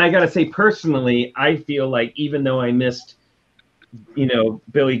 and I got to say, personally, I feel like even though I missed,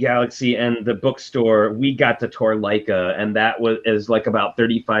 Billy Galaxy and the bookstore, we got to tour Leica, and that is like about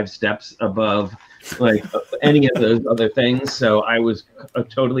 35 steps above like any of those other things. So I was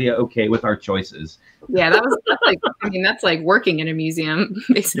totally okay with our choices. Yeah, that's like working in a museum,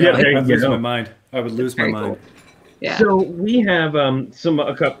 basically. Yeah, I'd lose my mind. I would lose my mind. Cool. Yeah. So we have a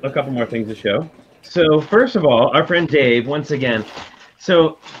couple more things to show. So first of all, our friend Dave, once again.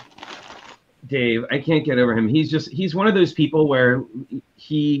 So Dave, I can't get over him. He's one of those people where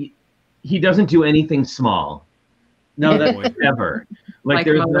he doesn't do anything small. No, that's ever. Like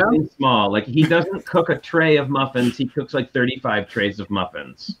there's nothing small. Like he doesn't cook a tray of muffins. He cooks like 35 trays of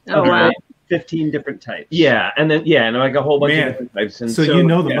muffins. Oh wow. 15 different types. Yeah, and then like a whole bunch of different types. And so the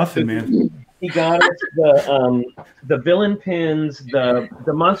Muffin Man. He got us the villain pins, the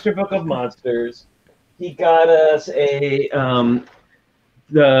Monster Book of Monsters. He got us the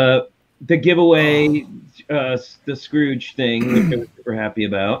giveaway the Scrooge thing, which I was super happy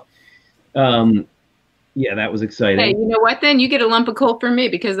about. Yeah, that was exciting. Hey, you know what? Then you get a lump of coal from me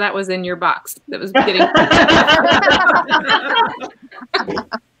because that was in your box. That was getting.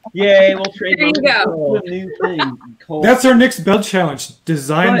 Yay! We'll trade. There you go. A new thing. Coal. That's our next bell challenge.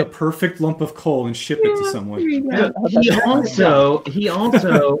 Design the perfect lump of coal and ship it to someone. He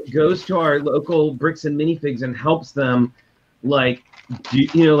also goes to our local bricks and minifigs and helps them, like,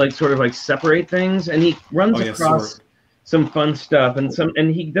 like sort of like separate things, and he runs across some fun stuff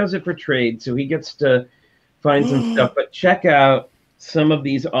and he does it for trade, so he gets to find some stuff. But check out some of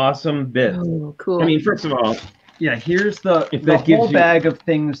these awesome bits. Oh, cool. I mean, first of all, yeah, here's the gives whole you- bag of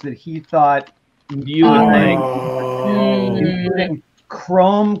things that he thought you would think. including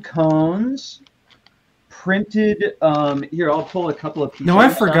chrome cones, printed. Here, I'll pull a couple of pieces. No, I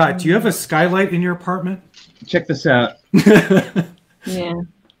forgot. Do you have a skylight in your apartment? Check this out. Yeah.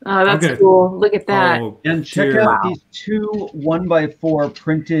 Oh, that's cool. Look at that. Oh, And check dear. out these 2 1x4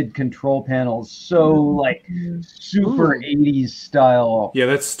 printed control panels. So like super 80s style. Yeah,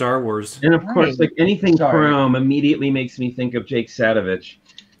 that's Star Wars. And of course, like anything Sorry. chrome immediately makes me think of Jake Sadovich.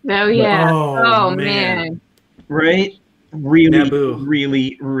 Oh yeah. Oh, Oh, man. man. Right? Really, Naboo.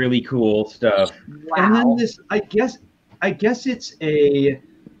 really, really cool stuff. And then this, I guess it's a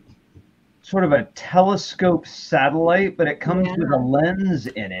sort of a telescope satellite, but it comes with a lens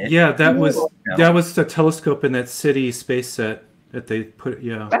in it. Yeah, that was the telescope in that city space set that they put.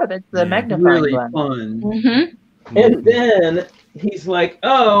 Yeah. Oh, that's the magnifying Really glass. fun. Mm-hmm. And then he's like,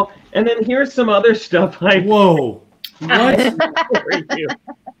 "Oh, and then here's some other stuff I Whoa. What? for you."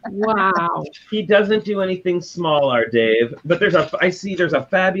 Wow. He doesn't do anything small, our Dave. But I see there's a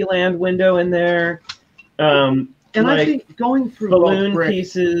Fabuland window in there. And like I think going through balloon Bulk Brick,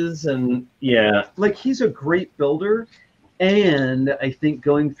 pieces and like he's a great builder, and I think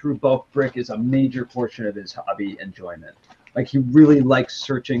going through Bulk Brick is a major portion of his hobby enjoyment. Like he really likes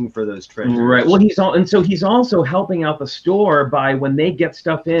searching for those treasures. Right. Well, he's also helping out the store by when they get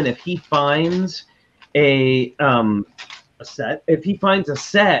stuff in. If he finds a set. if he finds a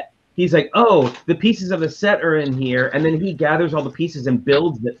set, he's like, "Oh, the pieces of the set are in here," and then he gathers all the pieces and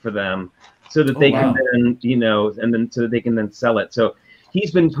builds it for them, so that they can then, and then so that they can then sell it. So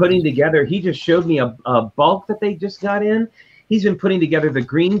he's been putting together. He just showed me a bulk that they just got in. He's been putting together the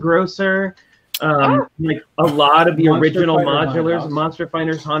greengrocer, like a lot of the original modulars, Monster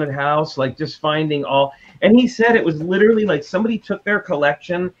Finder's Haunted House, like just finding all. And he said it was literally like somebody took their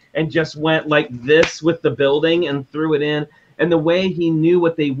collection and just went like this with the building and threw it in. And the way he knew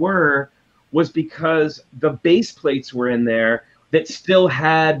what they were was because the base plates were in there that still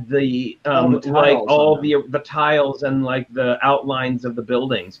had the like all the tiles and like the outlines of the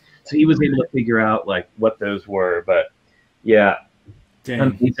buildings. So he was able to figure out like what those were. But yeah.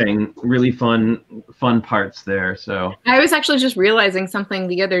 Amazing, really fun parts there. So I was actually just realizing something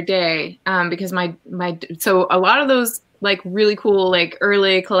the other day, because so a lot of those like really cool like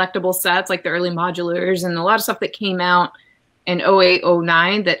early collectible sets, like the early modulars and a lot of stuff that came out in 08,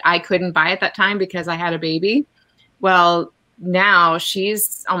 09 that I couldn't buy at that time because I had a baby. Well, now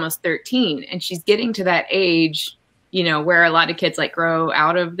she's almost 13 and she's getting to that age, where a lot of kids like grow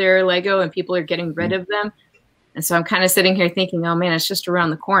out of their Lego and people are getting rid of them. And so I'm kind of sitting here thinking, oh man, it's just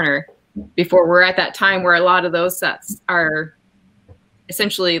around the corner before we're at that time where a lot of those sets are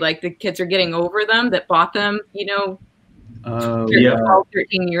essentially like the kids are getting over them that bought them, 12,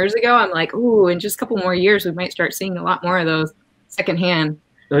 13 years ago. I'm like, ooh, in just a couple more years, we might start seeing a lot more of those secondhand.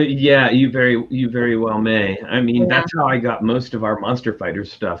 Yeah, you very well may. I mean, that's how I got most of our Monster Fighter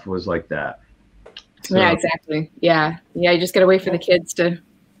stuff was like that. So. Yeah, exactly. Yeah. You just got to wait for the kids to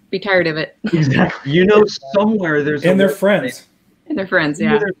be tired of it. Exactly. Somewhere there's and their friends. And their friends,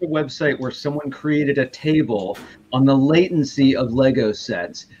 yeah. There's a website where someone created a table on the latency of Lego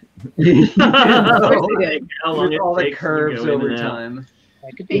sets. How long with all the takes to curves go in over and out. time.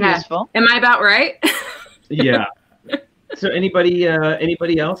 That could be useful. Am I about right? Yeah. So anybody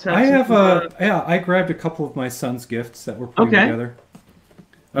else have? I have I grabbed a couple of my son's gifts that we're putting together.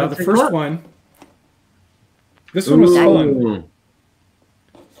 The first one. This one was fun.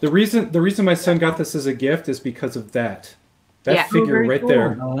 The reason my son got this as a gift is because of that figure right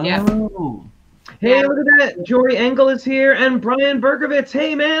there. Yeah. Hey, look at that! Jory Engel is here, and Brian Berkovitz.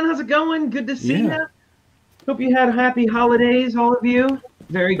 Hey, man, how's it going? Good to see you. Hope you had happy holidays, all of you.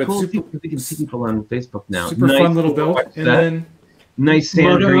 Very cool. We can see people on Facebook now. Super fun little build, and then nice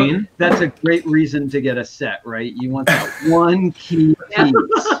sand green. That's a great reason to get a set, right? You want that one key piece.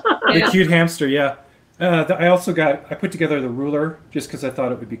 The cute hamster, yeah. I put together the ruler just because I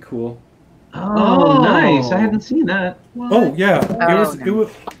thought it would be cool. Oh, nice! I hadn't seen that. What? Oh yeah,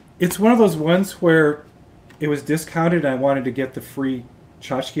 it's one of those ones where it was discounted and I wanted to get the free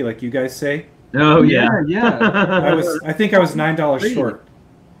tchotchke like you guys say. Oh yeah, yeah. I think I was $9 short.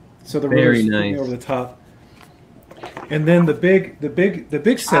 So the very rose put nice me over the top. And then the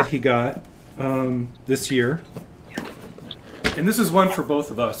big set he got this year. And this is one for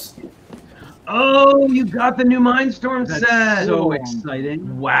both of us. Oh, you got the new Mindstorm set. That's so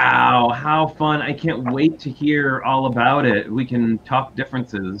exciting. Wow, how fun. I can't wait to hear all about it. We can talk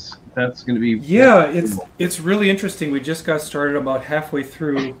differences. That's going to be... Yeah, it's really interesting. We just got started about halfway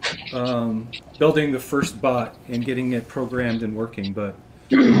through building the first bot and getting it programmed and working. But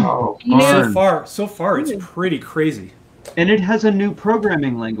so far, it's pretty crazy. And it has a new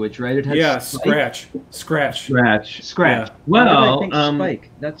programming language, right? It has Scratch. Yeah. Well, I think Spike.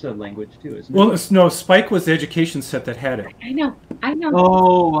 That's a language too, isn't it? Well, no, Spike was the education set that had it. I know.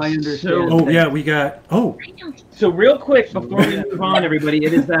 Oh, I understand. Oh yeah, we got. Oh. I know. So real quick before we move on, everybody,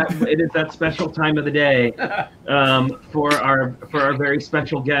 it is that special time of the day for our very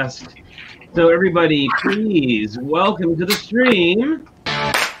special guest. So everybody, please welcome to the stream.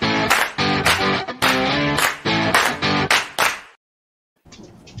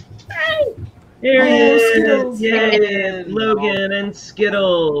 Here he is! Yay! Logan and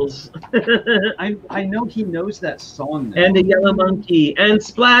Skittles. I know he knows that song. Though. And a yellow monkey and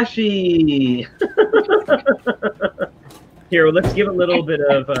Splashy. Here, let's give a little bit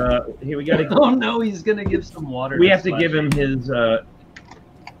of. Here we gotta. Oh no, he's gonna give some water. We have to give him his.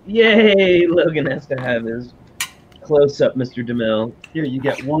 Yay! Logan has to have his close up, Mr. DeMille. Here, you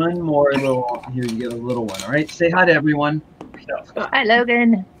get one more little. Here, you get a little one. All right, say hi to everyone. Hi,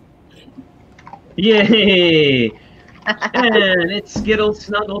 Logan. Yay! And it's Skittles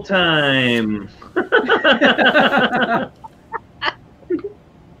snuggle time.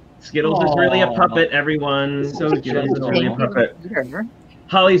 Skittles is really a puppet, everyone. So Skittles is really a puppet.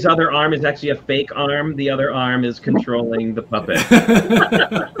 Holly's other arm is actually a fake arm. The other arm is controlling the puppet.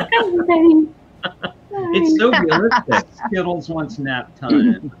 It's so realistic. Skittles wants nap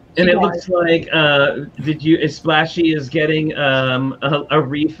time. And it looks like Splashy is getting a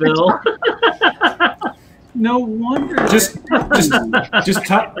refill. No wonder. Just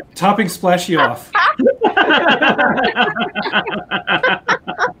topping Splashy off.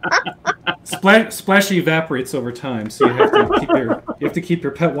 Splashy evaporates over time, so you have to keep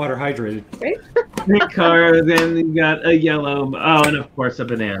your pet water hydrated. Pink car, then you got a yellow. Oh, and of course a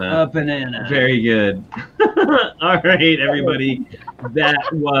banana. A banana. Very good. All right, everybody. That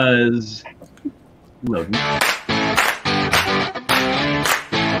was Logan.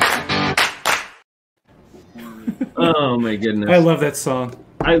 Oh my goodness. I love that song.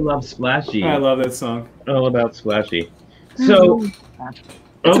 I love Splashy. I love that song. All about Splashy. So,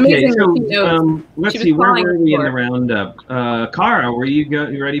 okay, so let's see, where were we in the roundup? Kara, were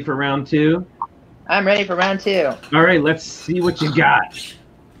you ready for round two? I'm ready for round two. All right, let's see what you got.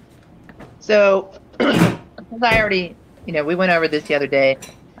 So, since I already, we went over this the other day.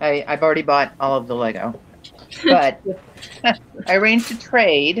 I've already bought all of the Lego, but I arranged a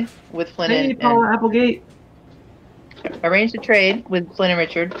trade with Flynn and Paula Applegate. Arranged a trade with Flynn and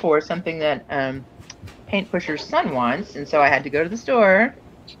Richard for something that Paint Pusher's son wants, and so I had to go to the store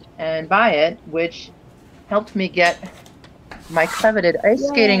and buy it, which helped me get my coveted ice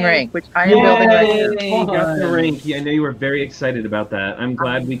skating rink, which I am building right now. You got the rink. Yeah, I know you were very excited about that. I'm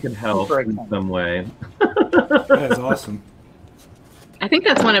glad we could help in some way. That is awesome. I think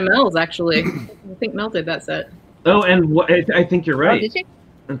that's one of Mel's, actually. I think Mel did that set. Oh, and I think you're right. Oh, did you?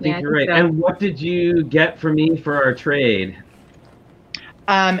 I think you're right. So. And what did you get for me for our trade?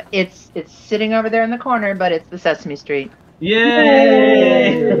 It's sitting over there in the corner, but it's the Sesame Street.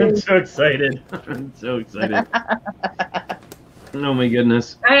 Yay! I'm so excited. I'm so excited. Oh my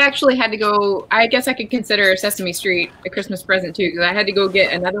goodness. I actually had to go, I guess I could consider Sesame Street a Christmas present too, because I had to go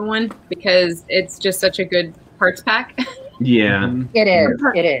get another one because it's just such a good parts pack. Yeah. It is.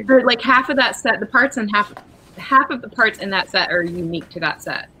 It is. For like half of that set, the parts and half of the parts in that set are unique to that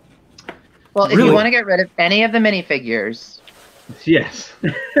set. Well, if you want to get rid of any of the minifigures. Yes.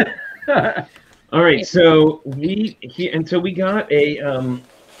 All right. So we got a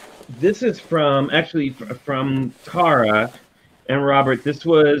this is from Kara and Robert. This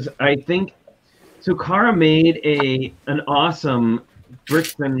was, I think, so Kara made an awesome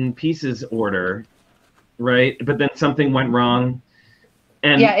bricks and pieces order, right? But then something went wrong.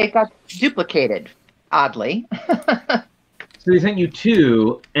 And yeah, it got duplicated. Oddly. So they sent you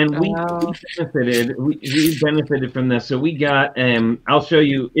two, and we benefited from this. So we got, I'll show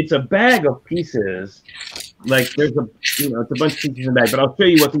you, it's a bag of pieces. Like there's it's a bunch of pieces in the bag, but I'll show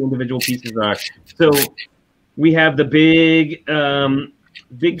you what the individual pieces are. So we have the big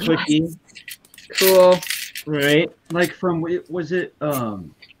clicky. Cool. Right? Like from, was it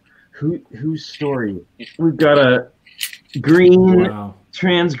whose story? We've got a green,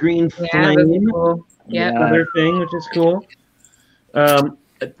 trans green flame. Cool. Yeah. Other thing, which is cool. A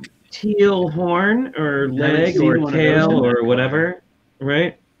teal horn or leg or tail or whatever,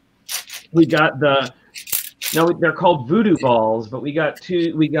 right? We got they're called voodoo balls, but we got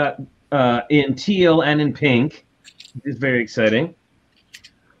two. We got in teal and in pink, which is very exciting.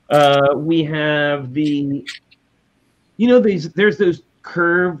 We have there's those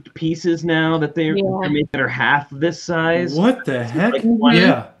curved pieces now that they're made that are half this size. What the heck?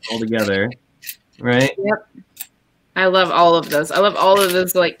 Like all together, right? Yep. I love all of those. I love all of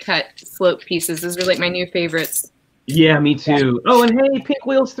those like cut slope pieces. Those are like my new favorites. Yeah, me too. Oh, and hey, Pink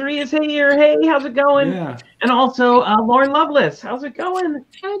Wheels 3 is here. Hey, how's it going? Yeah. And also, Lauren Lovelace, how's it going?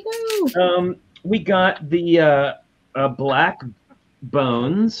 Hello. We got the black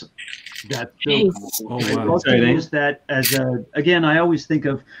bones. That's so Oh, I wow. also use that as again, I always think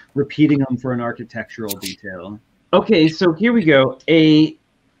of repeating them for an architectural detail. Okay, so here we go. A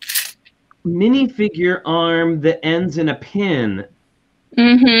minifigure arm that ends in a pin.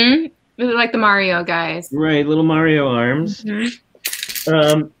 Mm-hmm. They're like the Mario guys. Right, little Mario arms.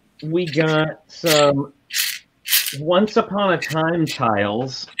 We got some Once Upon a Time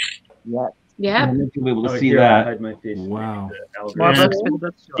tiles. Yep. Yeah. You'll be able to see Here, that. I'll hide my face. Wow. More books for the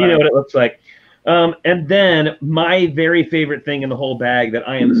bookstore. Do you know what it looks like? And then my very favorite thing in the whole bag that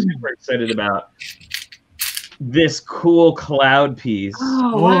I am super excited about, this cool cloud piece.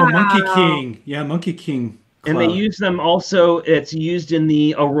 Oh, Oh, wow. Monkey King. Yeah, Monkey King. And they cloud. use them also, it's used in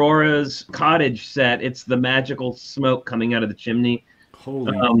the Aurora's cottage set. It's the magical smoke coming out of the chimney.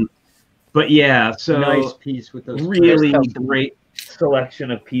 Holy. But yeah, so Nice piece with those. really great selection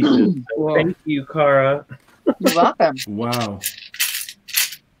of pieces. So thank you, Cara. You're welcome. Wow.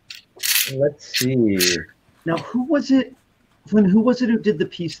 Let's see. Now, who was it? Flynn, who was it who did the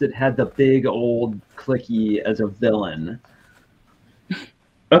piece that had the big old clicky as a villain?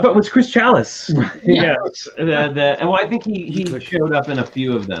 I thought it was Chris Chalice. Yeah. Yes. Well, I think he showed up in a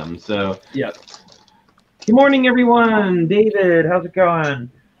few of them. So Yeah. good morning, everyone. David, how's it going?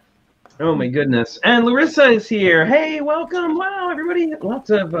 Oh my goodness. And Larissa is here. Hey, welcome. Wow, everybody. Lots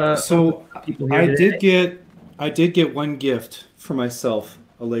of So people here I today. did get one gift for myself,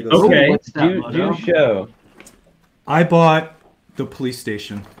 a Lego set. Okay, what's that, do Mono? show. I bought the police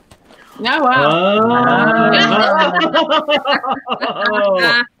station. Oh, wow.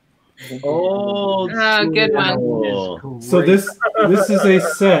 Oh, Good one. school. So this is a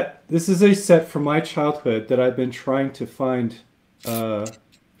set. This is a set from my childhood that I've been trying to find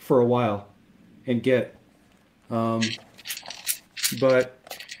for a while and get. But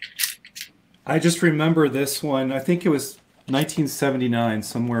I just remember this one. I think it was 1979,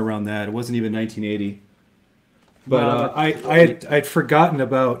 somewhere around that. It wasn't even 1980. But I'd forgotten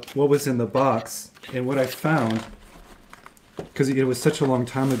about what was in the box, and what I found, because it was such a long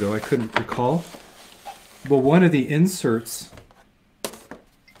time ago, I couldn't recall. But one of the inserts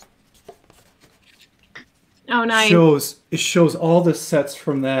shows all the sets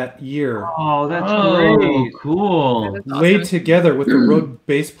from that year Oh, that's Oh, cool. That's laid awesome. together with the road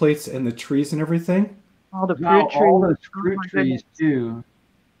base plates and the trees and everything. All the fruit Wow, trees. all those Oh fruit my trees too.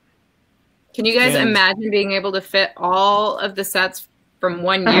 Can you guys And- imagine being able to fit all of the sets from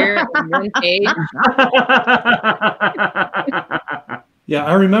one year on one page? Yeah,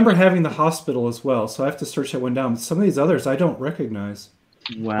 I remember having the hospital as well, so I have to search that one down. Some of these others I don't recognize.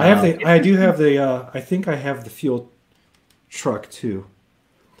 Wow. I do have the I think I have the fuel truck too.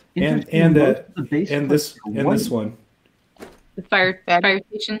 And Interesting, most of the base and plates this are and white. this one. The fire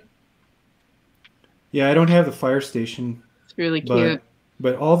station. Yeah, I don't have the fire station, It's really cute.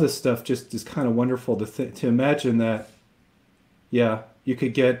 but all this stuff just is kind of wonderful to imagine that. Yeah, you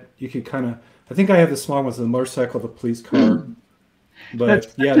could kind of. I think I have the small ones, the motorcycle, the police car.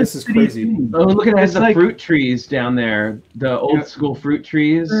 But yeah, this is crazy. Oh, look at It's the like- fruit trees down there. The old school fruit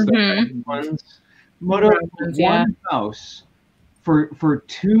trees. The Mhm. red ones. Moto, Yeah. one house for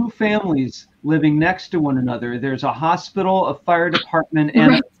two families living next to one another. There's a hospital, a fire department,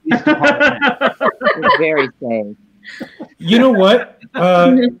 and a police department. It's very safe. You know what?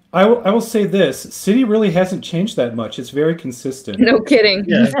 I will say this: City really hasn't changed that much. It's very consistent. No kidding.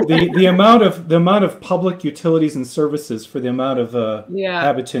 The amount of public utilities and services for the amount of Yeah.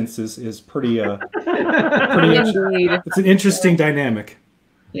 inhabitants is pretty Indeed. it's an interesting dynamic.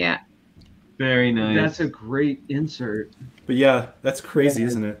 Yeah. Very nice. That's a great insert. But yeah, that's crazy,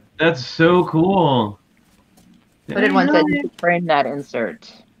 isn't it? That's so cool. Put in one said you could frame that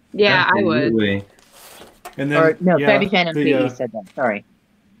insert. Yeah, I would. Absolutely. And then Or no, yeah, Fabby Fan and the, Piggy said that. Sorry.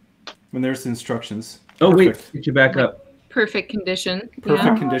 when there's the instructions. Oh wait, Perfect. get you back up. perfect condition.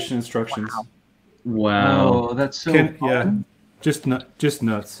 Perfect condition instructions. Wow, oh, that's so fun. Just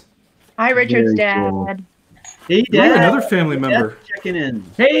nuts. Hi, Richard's dad. Cool. Hey, Dad. Another family member checking in.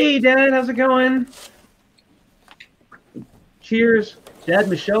 Hey, Dad, how's it going? Cheers. Dad,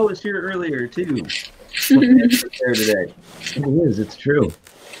 Michelle was here earlier too. There today. It is. It's true.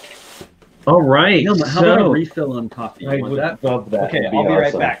 All right. No, how about a refill on coffee? I would love that. Okay, I'll be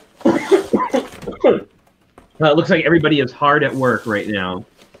right back. It looks like everybody is hard at work right now.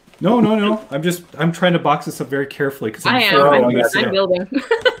 No. I'm trying to box this up very carefully because I'm building.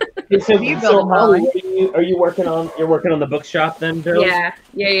 So are you working on the bookshop then, Bill? Yeah.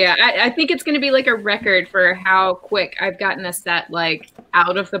 I think it's going to be like a record for how quick I've gotten a set like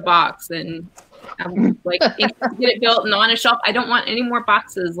out of the box, and I'm like get it built and on a shelf. I don't want any more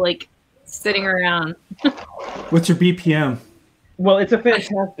boxes like sitting around. What's your BPM? Well, it's a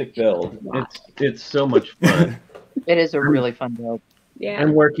fantastic build. It's so much fun. It is a really fun build. Yeah.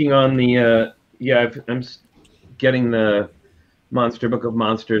 I'm working on the I'm getting the Monster Book of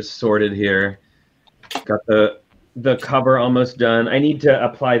Monsters sorted here. Got the cover almost done. I need to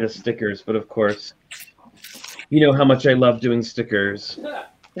apply the stickers, but of course, you know how much I love doing stickers.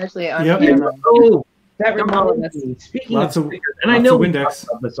 Especially on camera. Oh, that reminds me. Speaking of stickers, and I know we talked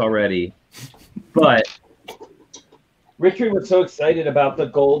about this already, but Richard was so excited about the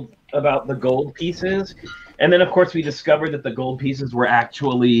gold pieces, and then of course we discovered that the gold pieces were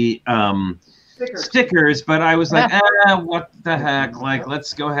actually stickers, but I was like, what the heck? Like,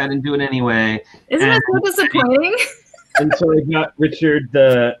 let's go ahead and do it anyway. Isn't it so disappointing? And so I got Richard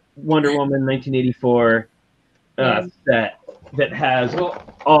the Wonder Woman 1984 set that has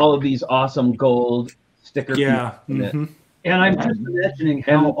all of these awesome gold sticker pieces in it. And I'm just imagining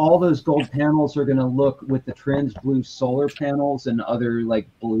how all those gold panels are going to look with the trans blue solar panels and other like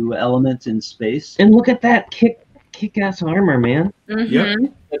blue elements in space. And look at that kick-ass armor, man.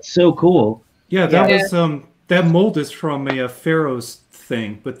 Yep. That's so cool. Yeah, that was that mold is from a Pharaoh's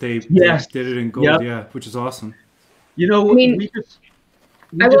thing, but they did it in gold, which is awesome. You know,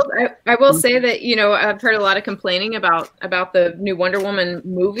 I will say that, you know, I've heard a lot of complaining about the new Wonder Woman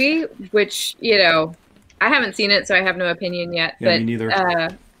movie, which, you know, I haven't seen it, so I have no opinion yet. Yeah, but me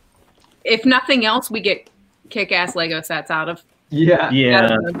neither. If nothing else, we get kick-ass Lego sets out of. Yeah. You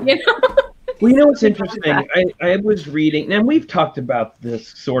know? Well, you know what's interesting? I was reading, and we've talked about this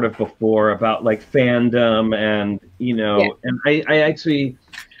sort of before about like fandom, and you know, and I actually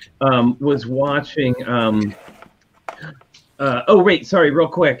was watching. Oh wait, sorry, real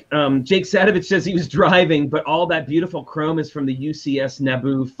quick. Jake Sadovich says he was driving, but all that beautiful chrome is from the UCS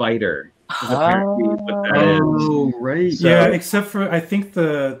Naboo fighter. Oh, right. So, yeah, except for I think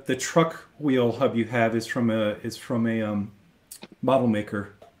the truck wheel hub you have is from a model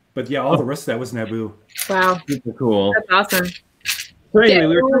maker. But yeah, all the rest of that was Naboo. Wow, super cool. That's awesome. So anyway,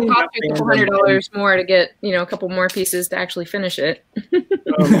 we were talking about $200 more to get, you know, a couple more pieces to actually finish it.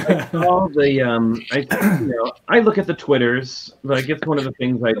 All the I look at the Twitters, like it's one of the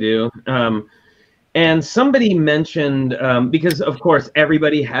things I do. And somebody mentioned because of course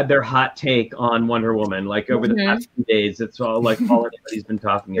everybody had their hot take on Wonder Woman, like over the past few days. It's all anybody's been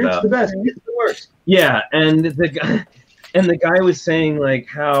talking about. It's the best. It's the worst. Yeah, and the guy was saying like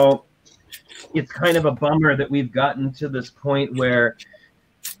how it's kind of a bummer that we've gotten to this point where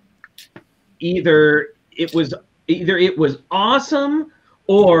either it was awesome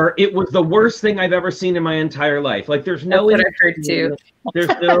or it was the worst thing I've ever seen in my entire life. Like there's no That's what I heard too. There's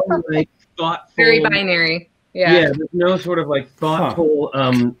no like thoughtful, very binary. Yeah, there's no sort of like thoughtful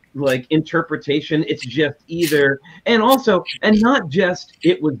like interpretation. It's just either, and not just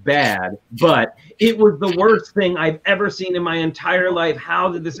it was bad, but it was the worst thing I've ever seen in my entire life.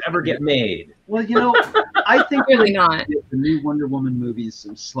 How did this ever get made? Well, you know, I think really not. The new Wonder Woman movie is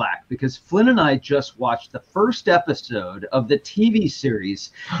some slack because Flynn and I just watched the first episode of the TV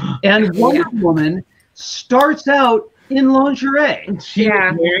series, and Wonder Woman starts out in lingerie. She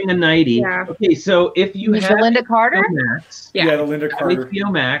was wearing a nightie. Yeah. Okay, so if you have Linda Carter, Max, the Linda Carter, HBO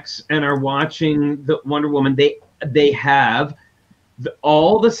Max, and are watching the Wonder Woman, they have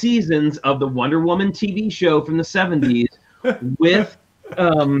all the seasons of the Wonder Woman TV show from the 70s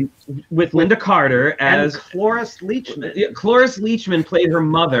with Linda Carter as Cloris Leachman. Cloris Leachman played her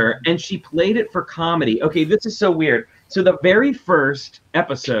mother, and she played it for comedy. Okay, this is so weird. So the very first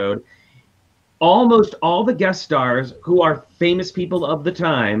episode, almost all the guest stars who are famous people of the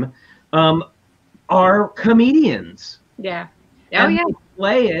time are comedians. Yeah. They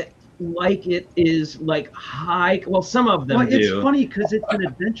play it like it is like high. Well, some of them do. It's funny because it's an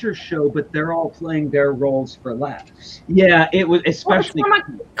adventure show, but they're all playing their roles for laughs. Yeah, it was especially from a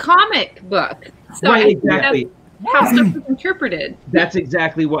comic book. So right, exactly. how stuff was interpreted. That's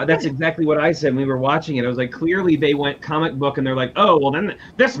exactly what I said when we were watching it. I was like, clearly they went comic book, and they're like, oh, well then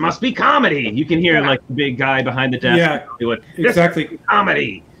this must be comedy. You can hear like the big guy behind the desk. Yeah, exactly.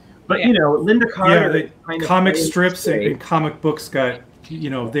 Comedy. But you know, Linda Carter. Yeah, the comic strips and comic books got. You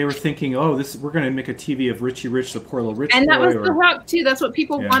know, they were thinking, oh, we're going to make a TV of Richie Rich, the poor little rich boy. And that was The Rock too. That's what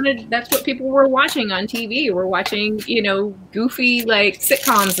people wanted. That's what people were watching on TV. We're watching, you know, goofy like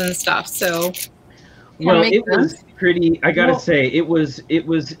sitcoms and stuff. So, well, it was pretty. I gotta say, it was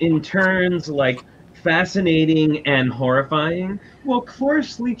in turns like fascinating and horrifying. Well,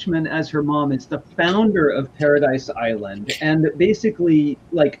 Cloris Leachman, as her mom, is the founder of Paradise Island, and basically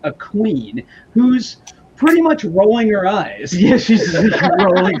like a queen who's pretty much rolling her eyes. Yeah, she's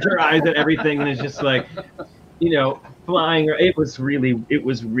rolling her eyes at everything, and it's just like, you know, flying. It was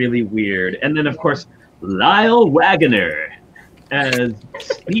really weird. And then of course, Lyle Waggoner as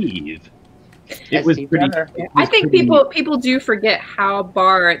Steve. It was pretty. I think people do forget how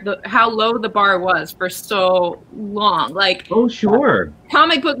low the bar was for so long. Like, oh sure,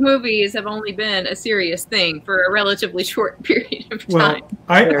 comic book movies have only been a serious thing for a relatively short period of time.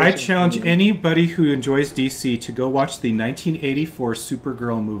 Well, I challenge anybody who enjoys DC to go watch the 1984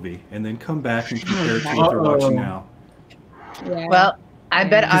 Supergirl movie and then come back and compare it to what they're watching now. Yeah. Well, I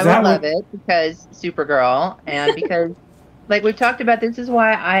bet I would love it because Supergirl and because. Like we've talked about, this is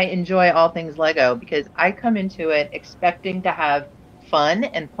why I enjoy all things Lego, because I come into it expecting to have fun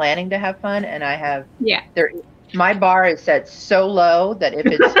and planning to have fun, and I have my bar is set so low that if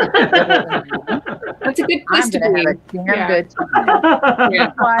it's that's a good place I'm gonna have a damn good time.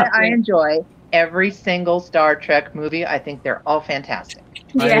 That's why I enjoy every single Star Trek movie. I think they're all fantastic.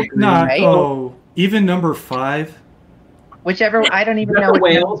 Yeah, even number 5. Whichever, I don't even know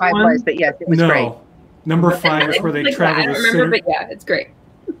what number 5 was, but yes, it was great. Number 5 is where they travel to the center. But yeah, it's great.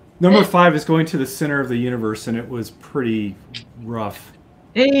 Number 5 is going to the center of the universe, and it was pretty rough.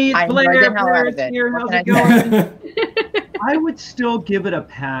 Hey, Blair, Blair's here. How's it going? I would still give it a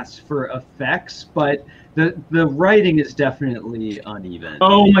pass for effects, but the writing is definitely uneven.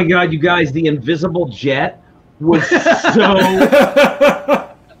 Oh my God, you guys! The invisible jet was so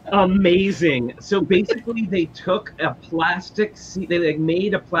amazing. So basically, they took a plastic. They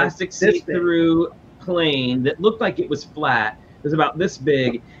made a plastic see-through plane that looked like it was flat. It was about this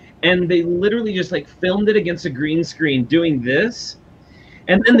big, and they literally just like filmed it against a green screen doing this,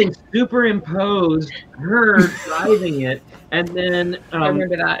 and then they superimposed her driving it, and then I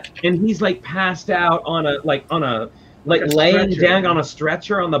remember that. And he's like passed out on a laying down on a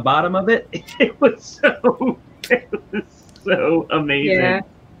stretcher on the bottom of it. It was so amazing. Yeah.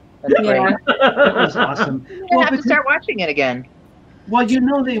 That was awesome. We'll have to start watching it again. Well, you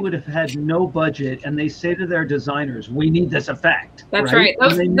know they would have had no budget, and they say to their designers, "We need this effect." That's right.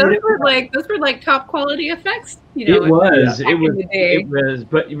 Those were like top quality effects. You know, it was,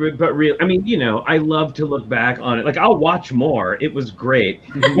 but real. I mean, you know, I love to look back on it. Like I'll watch more. It was great.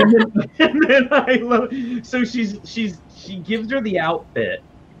 and then I love. So she gives her the outfit,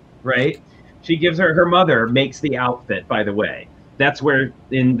 right? She gives her mother makes the outfit. By the way. That's where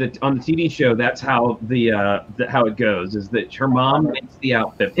on the TV show. That's how how it goes. Is that her mom makes the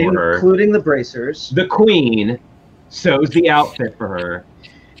outfit for her, including the bracers. The queen sews the outfit for her,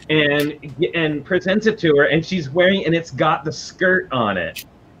 and presents it to her, and she's wearing, and it's got the skirt on it,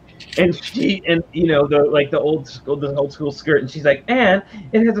 and you know the old school skirt, and she's like, and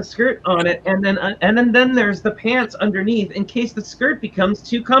it has a skirt on it, and then there's the pants underneath in case the skirt becomes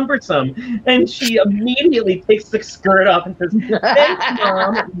too cumbersome, and she immediately takes the skirt off and says, "Thanks,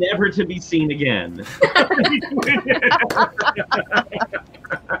 Mom, never to be seen again."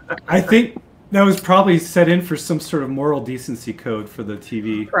 I think that was probably set in for some sort of moral decency code for the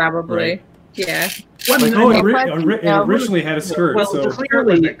TV. Probably. Right? Yeah. Like, it originally had a skirt. Well, so it was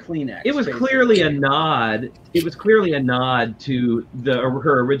clearly a nod. It was clearly a nod to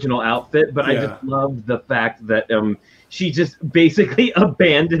her original outfit, but I just love the fact that she just basically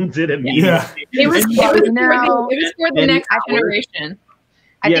abandons it immediately. Yeah. It was for the next generation.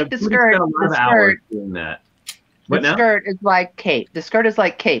 I think the skirt is like cape. The skirt is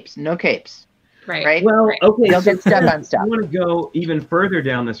like capes, no capes. Right. Well, okay. They'll get stuck on stuff. I want to go even further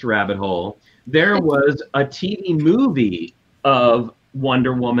down this rabbit hole. There was a TV movie of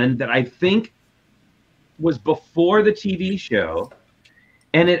Wonder Woman that I think was before the TV show,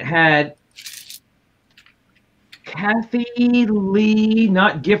 and it had Kathy Lee,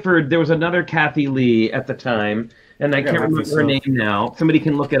 not Gifford. There was another Kathy Lee at the time, and I can't remember her name now. Somebody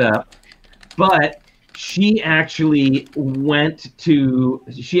can look it up. But she actually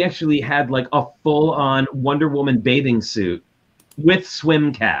had like a full-on Wonder Woman bathing suit with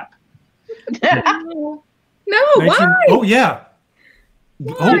swim cap. No, why? Oh yeah.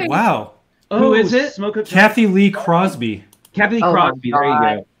 Why? Oh wow. Who is it? Kathy Lee Crosby. Kathy Lee Crosby. There you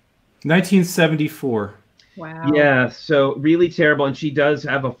go. 1974. Wow. Yeah, so really terrible, and she does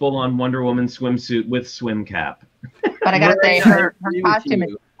have a full-on Wonder Woman swimsuit with swim cap. But I gotta say, her costume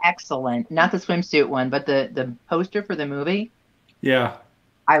is excellent. Not the swimsuit one, but the poster for the movie. Yeah.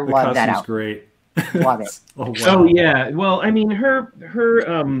 I love that outfit. Great. Love it. Wow. Oh yeah. Well, I mean, her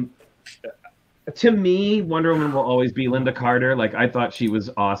to me, Wonder Woman will always be Linda Carter. Like, I thought she was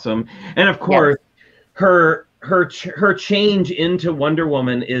awesome, and of course, her change into Wonder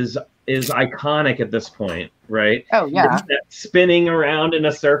Woman is iconic at this point, right? Oh yeah. That spinning around in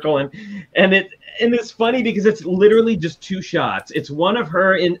a circle, and it's funny because it's literally just two shots. It's one of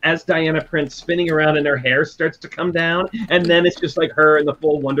her as Diana Prince spinning around and her hair starts to come down, and then it's just like her in the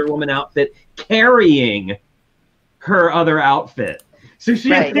full Wonder Woman outfit carrying her other outfit. So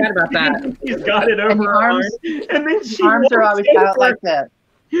she's got it over her arms, and then she arms are always out like that.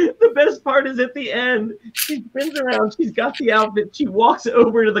 The best part is at the end, she spins around, she's got the outfit, she walks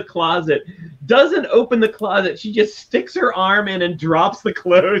over to the closet, doesn't open the closet, she just sticks her arm in and drops the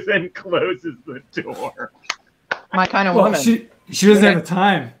clothes and closes the door. My kind of woman. She doesn't have the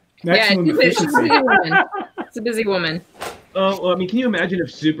time. Maximum efficiency. She's a busy woman. It's a busy woman. Oh, well, I mean, can you imagine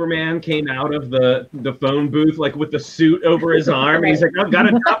if Superman came out of the phone booth like with the suit over his arm, and he's like, "I've got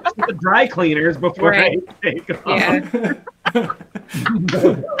to drop this to the dry cleaners before I take off." Yeah.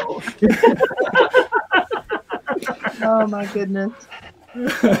 Oh my goodness.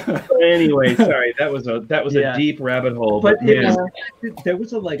 Anyway, sorry, that was a deep rabbit hole. But there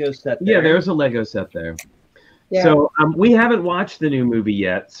was a Lego set there. Yeah, there was a Lego set there. Yeah. So we haven't watched the new movie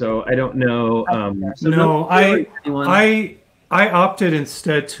yet, so I don't know. I opted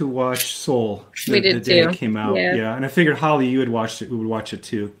instead to watch Soul. We did the day too. It came out. Yeah, and I figured Holly, you had watched it. We would watch it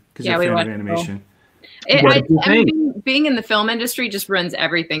too because you're a fan of animation. Being in the film industry just runs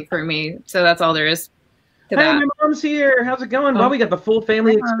everything for me, so that's all there is to Hi, that. my mom's here. How's it going? Well, we got the full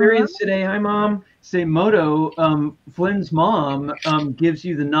family experience today. Hi, Mom. Say, Moto, Flynn's mom gives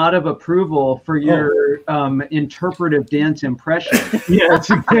you the nod of approval for your interpretive dance impression.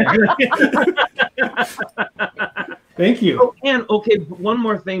 Yes, exactly. Thank you. Oh, and okay, one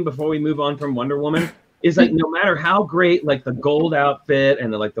more thing before we move on from Wonder Woman is like no matter how great like the gold outfit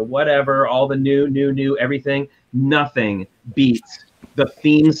and the whatever, all the new everything, nothing beats the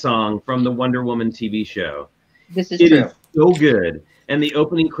theme song from the Wonder Woman TV show. This is true. It is so good. And the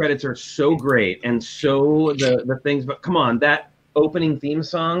opening credits are so great, and so the things. But come on, that opening theme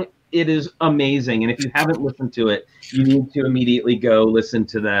song, it is amazing. And if you haven't listened to it, you need to immediately go listen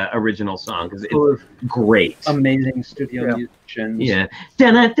to the original song because it's great. Amazing studio musicians. Yeah.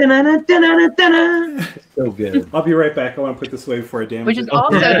 Da-na-da-na-da-na-da-na. So good. I'll be right back. I want to put this away before I damage Which is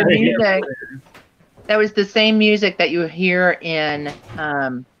also the music. That was the same music that you hear in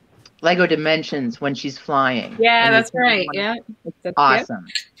Lego Dimensions when she's flying. Yeah, that's right. Yeah. It's awesome.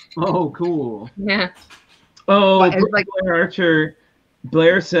 Oh, cool. Yeah. Oh, like Blair Archer.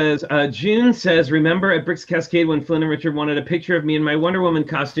 Blair says, June says, remember at Bricks Cascade when Flynn and Richard wanted a picture of me in my Wonder Woman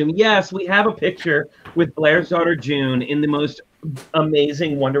costume? Yes, we have a picture with Blair's daughter June in the most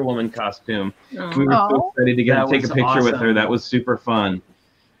amazing Wonder Woman costume. Oh. We were so excited to take a picture with her. That was super fun.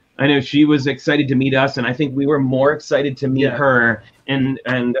 I know she was excited to meet us, and I think we were more excited to meet her and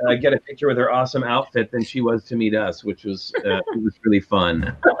get a picture with her awesome outfit than she was to meet us, which was it was really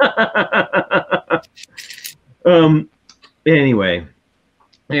fun. Anyway,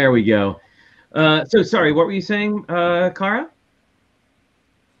 there we go. So sorry, what were you saying, Cara?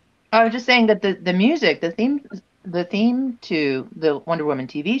 I was just saying that the music, the theme to the Wonder Woman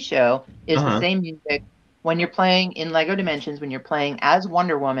TV show is the same music when you're playing in Lego Dimensions, when you're playing as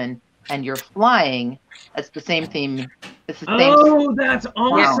Wonder Woman and you're flying. That's the same theme. It's the same. Oh, that's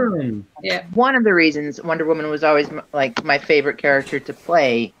awesome! Yeah. One of the reasons Wonder Woman was always like my favorite character to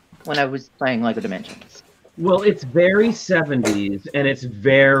play when I was playing Lego Dimensions. Well, it's very 70s, and it's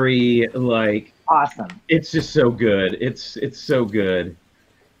very like awesome. It's just so good. It's so good.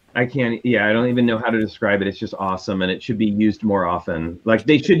 I don't even know how to describe it. It's just awesome, and it should be used more often. Like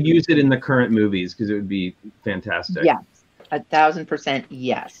they should use it in the current movies because it would be fantastic. Yes, 1000%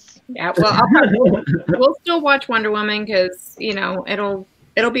 yes. Yeah, well, we'll still watch Wonder Woman because it'll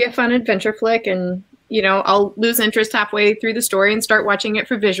be a fun adventure flick, and I'll lose interest halfway through the story and start watching it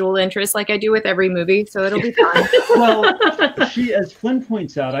for visual interest, like I do with every movie. So it'll be fun. Well, she, as Flynn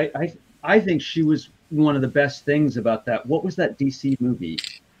points out, I think she was one of the best things about that. What was that DC movie?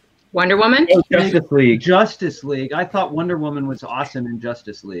 Wonder Woman? Oh, Justice League. Justice League. I thought Wonder Woman was awesome in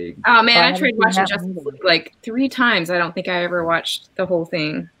Justice League. Oh man, I tried watching Justice League like 3 times. I don't think I ever watched the whole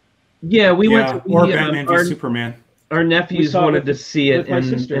thing. Yeah, we went to or Batman v Superman. Our nephews wanted to see it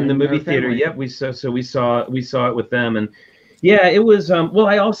in the movie theater. Yep, we saw it with them, and yeah, it was. Well,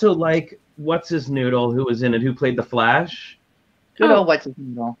 I also like what's his noodle who was in it, who played the Flash. Good old what's his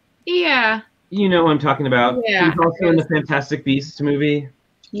noodle. Yeah. You know who I'm talking about. Yeah. He's also in the Fantastic Beasts movie.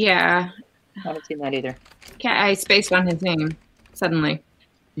 Yeah. I haven't seen that either. I spaced on his name suddenly.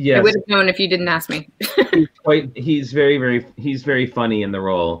 Yes. I would have known if you didn't ask me. He's very funny in the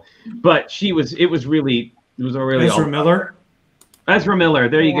role. But it was a really Ezra Miller? Ezra Miller.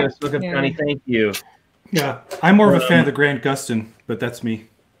 There you go, Smoke Up Johnny. Thank you. Yeah. I'm more of a fan of the Grant Gustin, but that's me.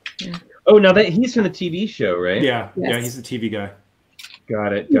 Yeah. Oh, now that he's from the TV show, right? Yeah. Yes. Yeah, he's the TV guy.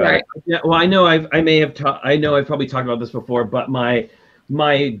 Got it. Yeah, well, I know I've probably talked about this before, but my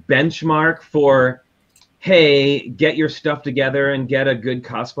benchmark for, hey, get your stuff together and get a good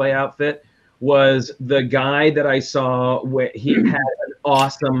cosplay outfit was the guy that I saw where he had an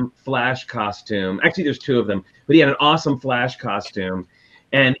awesome Flash costume. Actually, there's two of them, but he had an awesome Flash costume.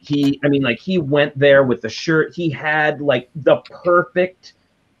 And he went there with the shirt. He had like the perfect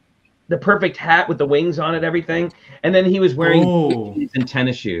hat with the wings on it, everything. And then he was wearing booties and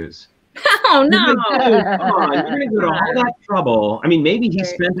tennis shoes. Oh, no. Come on, you're going to go to all that trouble. I mean, maybe he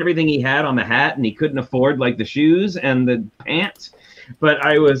spent everything he had on the hat and he couldn't afford like the shoes and the pants. But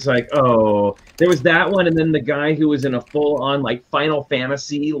I was like, oh, there was that one. And then the guy who was in a full on like Final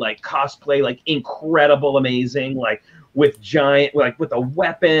Fantasy, like cosplay, like incredible, amazing, like with giant, like with a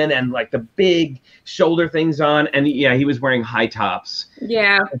weapon and like the big shoulder things on. And yeah, he was wearing high tops.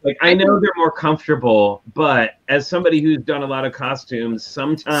 Yeah. Like, I know they're more comfortable, but as somebody who's done a lot of costumes,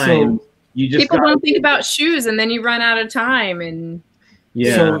 sometimes you just people don't think about shoes and then you run out of time. And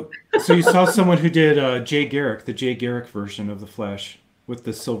yeah. So you saw someone who did Jay Garrick, the Jay Garrick version of the Flash with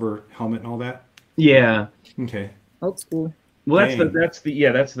the silver helmet and all that? Yeah. Okay. Old school. Well, that's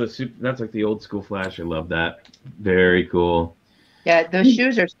like the old school Flash. I love that. Very cool. Yeah, those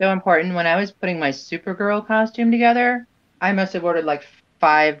shoes are so important. When I was putting my Supergirl costume together, I must have ordered like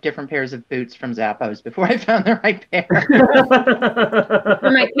 5 different pairs of boots from Zappos before I found the right pair.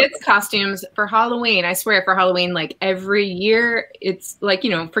 For my kids' costumes for Halloween, I swear for Halloween, like every year, it's like,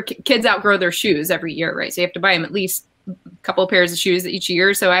 for kids outgrow their shoes every year, right? So you have to buy them at least a couple of pairs of shoes each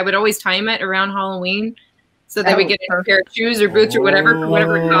year. So I would always time it around Halloween. So they would get a pair of shoes or boots or whatever for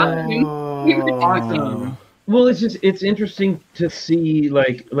whatever costume. Awesome. Well, it's interesting to see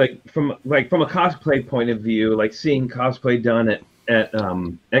like from a cosplay point of view, like seeing cosplay done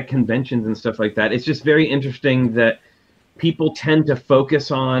at conventions and stuff like that. It's just very interesting that people tend to focus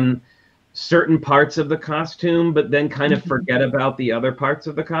on certain parts of the costume, but then kind of forget about the other parts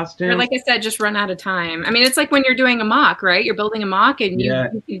of the costume. Or like I said, just run out of time. I mean, it's like when you're doing a mock, right? You're building a mock and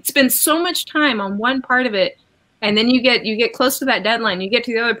you spend so much time on one part of it, and then you get close to that deadline, you get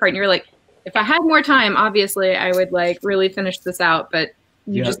to the other part, and you're like, if I had more time, obviously I would like really finish this out, but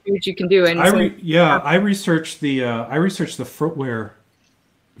you just do what you can do. And I researched the footwear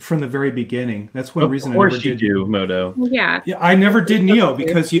from the very beginning. That's one reason I never did. Do, Moto. Yeah. Yeah, I never did Neo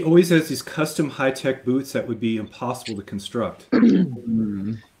because he always has these custom high-tech boots that would be impossible to construct.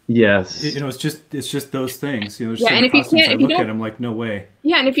 Yes. It's just those things. There's and if you can't, look at them like, no way.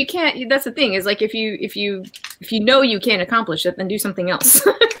 Yeah, and if you can't, that's the thing is like if you know you can't accomplish it, then do something else.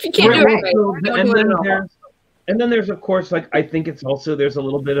 If you can't do it, right, don't do it at all. And then there's, of course, like I think it's also there's a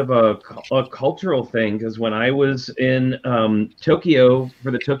little bit of a cultural thing because when I was in Tokyo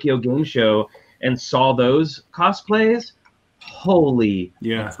for the Tokyo Game Show and saw those cosplays, holy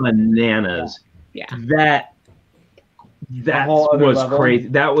bananas! Yeah, that was crazy.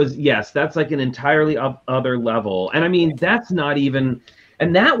 That was that's like an entirely other level. And I mean, that's not even,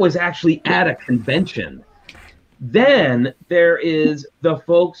 and that was actually at a convention. Then there is the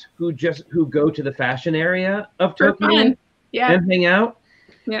folks who go to the fashion area of Tokyo and hang out.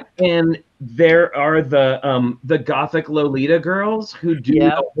 Yeah. And there are the gothic Lolita girls who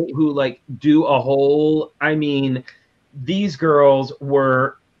do a whole, I mean, these girls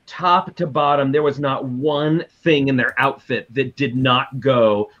were top to bottom. There was not one thing in their outfit that did not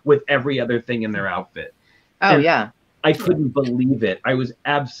go with every other thing in their outfit. Oh, and I couldn't believe it. I was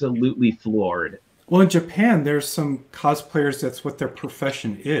absolutely floored. Well, in Japan, there's some cosplayers that's what their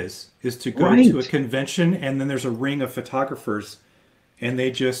profession is to go to a convention, and then there's a ring of photographers, and they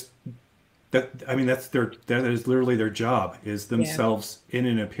just that is literally their job, is themselves in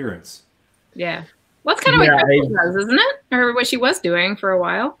an appearance. Yeah. Well, that's kind of what Crystal does, isn't it? Or what she was doing for a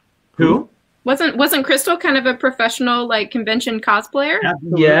while. Who? Wasn't Crystal kind of a professional like convention cosplayer?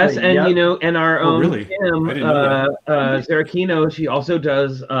 Absolutely. Yes, and and our own Kim, Zarakino, she also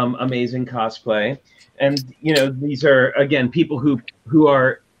does amazing cosplay. And these are again people who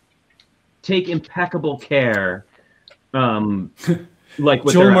are take impeccable care. Like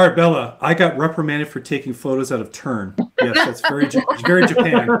with Joel Marbella, I got reprimanded for taking photos out of turn. Yes, that's very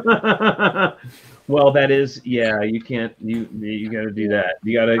Japan. Well, that is, yeah. You can't. You got to do that.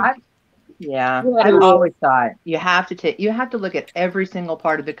 You got to. I've always thought you have to look at every single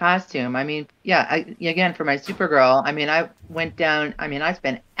part of the costume. I mean, again, for my Supergirl, I mean, I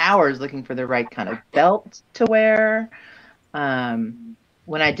spent hours looking for the right kind of belt to wear.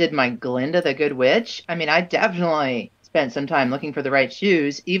 When I did my Glinda the Good Witch, I mean, I definitely spent some time looking for the right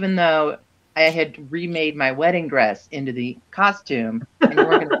shoes, even though I had remade my wedding dress into the costume and you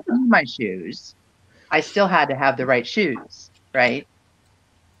weren't going to see my shoes. I still had to have the right shoes, right?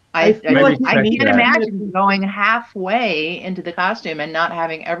 I can't imagine going halfway into the costume and not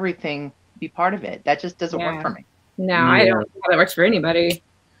having everything be part of it. That just doesn't work for me. No, I don't think that works for anybody.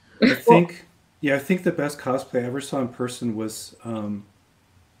 I think the best cosplay I ever saw in person was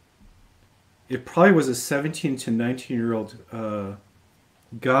it probably was a 17 to 19-year-old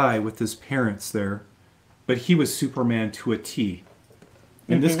guy with his parents there, but he was Superman to a T.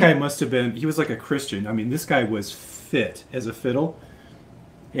 And this guy must have been, he was like a Christian. I mean, this guy was fit as a fiddle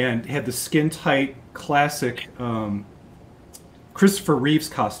and had the skin-tight classic Christopher Reeves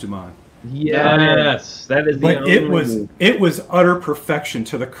costume on. Yes, that is. But it was utter perfection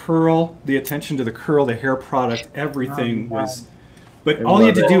to the curl, the attention to the curl, the hair product, everything was. But all you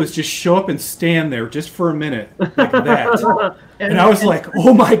had to do was just show up and stand there just for a minute like that, and I was like,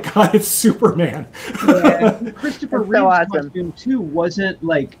 "Oh my God, it's Superman!" Christopher Reeve's costume too wasn't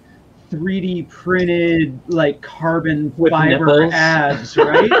like 3D printed, like carbon fiber abs,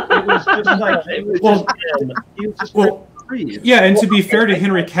 right? It was just like he was just yeah, and to be fair to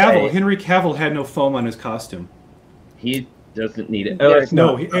Henry Cavill had no foam on his costume. He doesn't need it.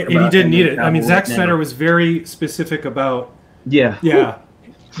 No, he didn't need it. I mean, Zack Snyder was very specific about. Yeah.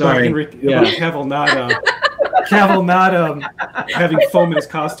 Sorry. Cavill not having foam in his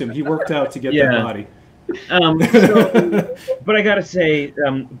costume. He worked out to get that body. But I gotta say,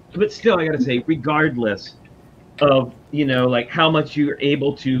 regardless of like how much you're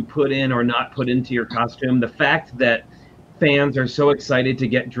able to put in or not put into your costume, the fact that fans are so excited to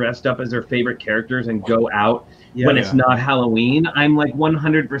get dressed up as their favorite characters and go out when it's not Halloween, I'm like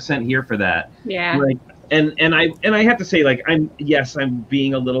 100% here for that. Yeah. Like, and I have to say, like, I'm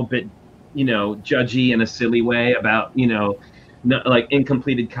being a little bit, judgy in a silly way about, not, like,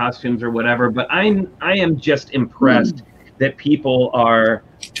 incompleted costumes or whatever, but I am just impressed that people are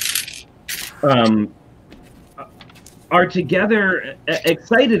together,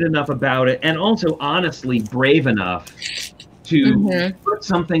 excited enough about it, and also honestly brave enough to put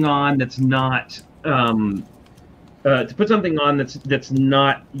something on that's not that's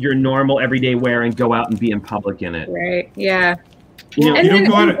not your normal everyday wear and go out and be in public in it. Right. Yeah. You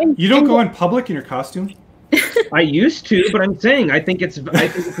don't go in public in your costume. I used to, but I'm saying I think it's a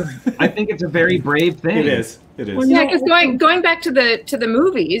very brave thing. It is. Well, yeah, because going back to the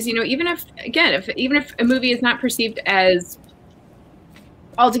movies, even if a movie is not perceived as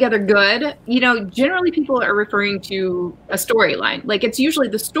altogether good, generally people are referring to a storyline. Like, it's usually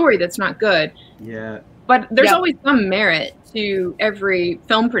the story that's not good. Yeah. But there's always some merit to every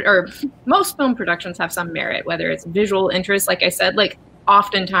film, or most film productions have some merit, whether it's visual interest. Like I said, like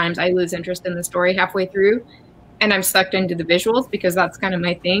oftentimes I lose interest in the story halfway through, and I'm sucked into the visuals because that's kind of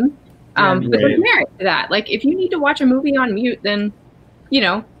my thing. But there's merit to that. Like, if you need to watch a movie on mute, then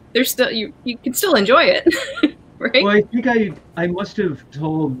there's still you can still enjoy it. Right? Well, I think I must have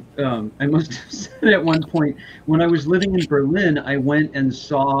told, I must have said at one point when I was living in Berlin, I went and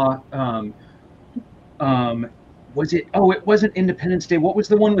saw. Was it? Oh, it wasn't Independence Day. What was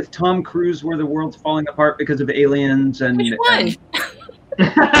the one with Tom Cruise where the world's falling apart because of aliens and? Which one?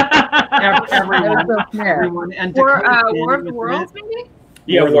 Everyone. And War of the Worlds, maybe?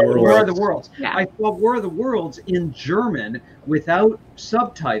 Yeah, War of the Worlds. Yeah. I saw War of the Worlds in German without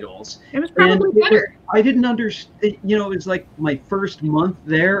subtitles. It was probably better. I didn't understand. It was like my first month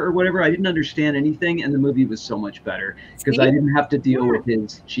there or whatever. I didn't understand anything, and the movie was so much better because I didn't have to deal with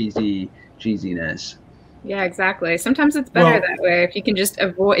his cheesiness. Yeah, exactly. Sometimes it's better that way. If you can just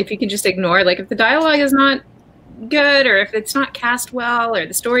ignore, like, if the dialogue is not good, or if it's not cast well, or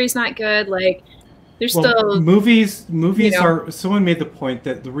the story's not good, like, there's still movies are. Someone made the point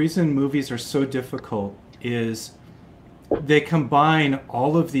that the reason movies are so difficult is they combine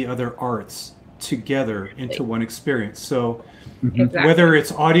all of the other arts together into one experience. So whether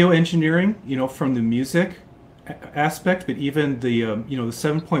it's audio engineering, from the music aspect, but even the the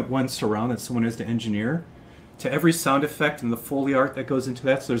 7.1 surround that someone has to engineer, to every sound effect and the Foley art that goes into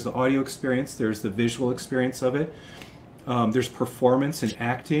that. So there's the audio experience, there's the visual experience of it, There's performance and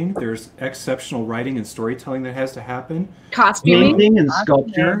acting. There's exceptional writing and storytelling that has to happen. Costuming. Painting and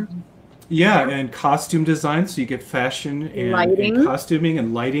sculpture. Yeah, and costume design. So you get fashion and costuming,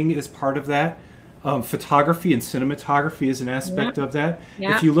 and lighting is part of that. Photography and cinematography is an aspect of that.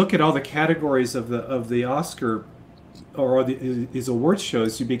 If you look at all the categories of the Oscar or these awards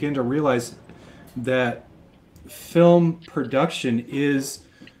shows, you begin to realize that film production is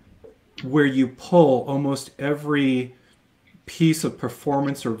where you pull almost every piece of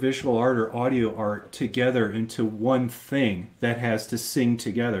performance or visual art or audio art together into one thing that has to sing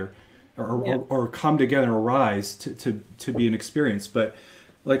together or come together or rise to be an experience. But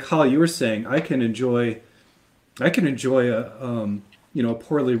like Holly, you were saying, I can enjoy a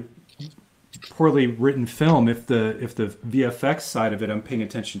poorly written film if the VFX side of it I'm paying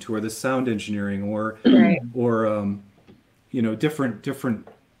attention to, or the sound engineering, or different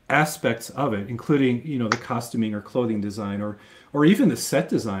aspects of it, including the costuming or clothing design, or even the set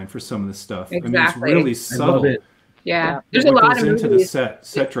design for some of the stuff. Exactly. I mean, it's really subtle. Yeah, there's a lot of movies. Into the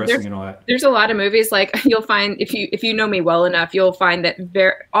set dressing and all that. There's a lot of movies, like you'll find, if you know me well enough, you'll find that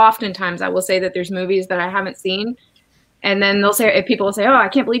very oftentimes I will say that there's movies that I haven't seen, and then people will say, "Oh, I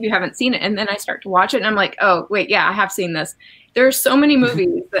can't believe you haven't seen it," and then I start to watch it, and I'm like, "Oh, wait, yeah, I have seen this." There's so many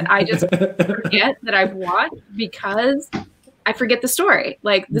movies that I just forget that I've watched because I forget the story.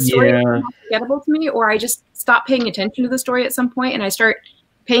 Like the story is not forgettable to me, or I just stop paying attention to the story at some point, and I start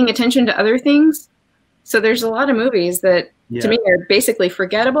paying attention to other things. So there's a lot of movies that to me are basically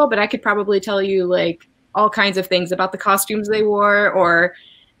forgettable, but I could probably tell you like all kinds of things about the costumes they wore, or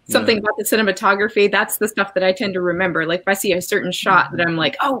something about the cinematography. That's the stuff that I tend to remember. Like if I see a certain shot that I'm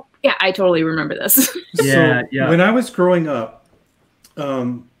like, oh yeah, I totally remember this. When I was growing up,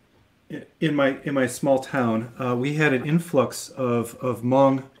 in my small town, we had an influx of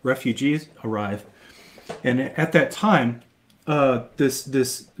Hmong refugees arrive, and at that time,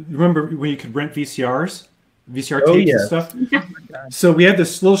 remember when you could rent VCR tapes and stuff? So we had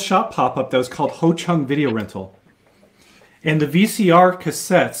this little shop pop up that was called Ho Chung Video Rental, and the VCR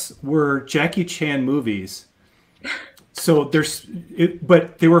cassettes were Jackie Chan movies. So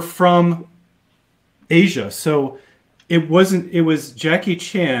but they were from Asia, so it was Jackie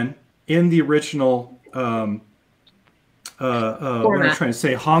Chan in the original what am I trying to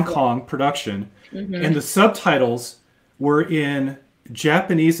say, Hong Kong production, and the subtitles were in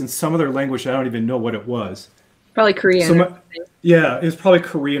Japanese and some other language I don't even know what it was. Probably Korean. It was probably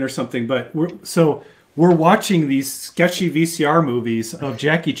Korean or something. But we're watching these sketchy VCR movies of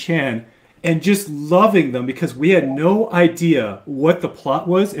Jackie Chan and just loving them because we had no idea what the plot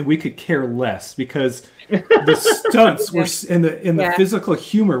was, and we could care less because the stunts were and the physical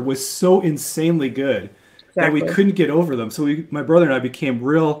humor was so insanely good that we couldn't get over them. So my brother and I became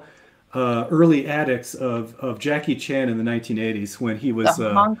real early addicts of Jackie Chan in the 1980s when he was.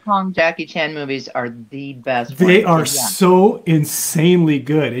 The Hong Kong Jackie Chan movies are the best. They are so insanely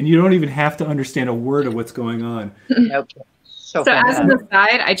good, and you don't even have to understand a word of what's going on. Nope. So as an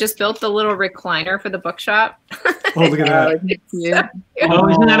aside, I just built the little recliner for the bookshop. Oh, look at that! Oh,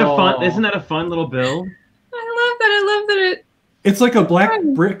 isn't that a fun? Isn't that a fun little build? I love that. It's like a black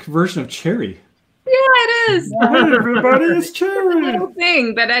brick version of Cherry. Yeah, it is. Hey, everybody, it's Cherry. Little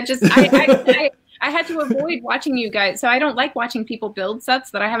thing, but I had to avoid watching you guys. So I don't like watching people build sets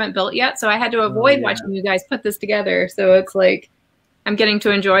that I haven't built yet. So I had to avoid watching you guys put this together. So it's like I'm getting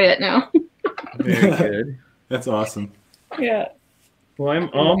to enjoy it now. Very good. That's awesome. Yeah. Well, I'm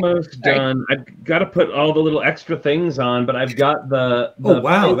almost done. I've got to put all the little extra things on, but I've got the oh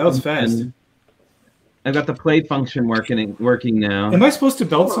wow, that was fast. I've got the play function working now. Am I supposed to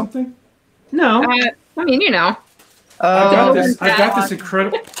build something? No. I mean, I've got this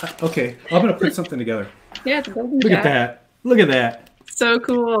incredible. Okay, I'm gonna put something together. Yeah, it's a building. Look at that! Look at that! So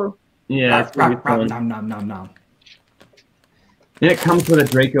cool. Yeah, it's really fun. Nom. And it comes with a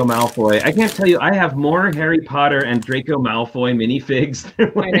Draco Malfoy. I can't tell you, I have more Harry Potter and Draco Malfoy minifigs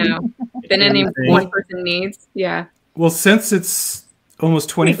I know. Than any one person needs. Yeah. Well, since it's almost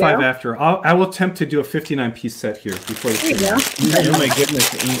 25 after, I will attempt to do a 59-piece set here before the show. Oh my goodness!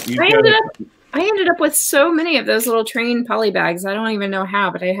 I ended up with so many of those little train poly bags. I don't even know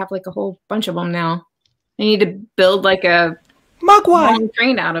how, but I have like a whole bunch of them now. I need to build like a long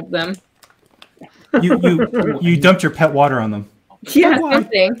train out of them. You dumped your pet water on them. Yeah,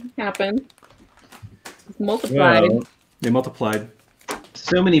 something happened. It's multiplied. Whoa. They multiplied.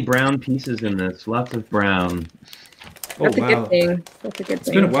 So many brown pieces in this. Lots of brown. That's a good thing. That's a good thing. It's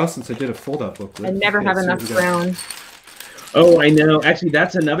been a while since I did a fold-out booklet. I never have enough brown. Oh, I know. Actually,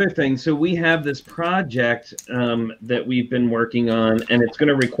 that's another thing. So we have this project that we've been working on, and it's going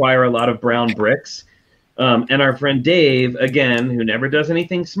to require a lot of brown bricks. And our friend Dave, again, who never does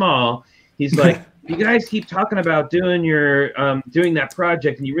anything small, he's like, you guys keep talking about doing your doing that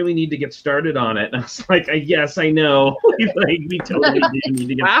project, and you really need to get started on it. And I was like, yes, I know. He's like, we totally do need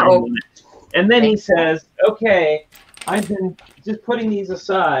to get started on it. And then he says, okay, I've been just putting these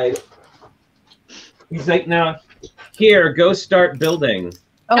aside. He's like, now, here, go start building.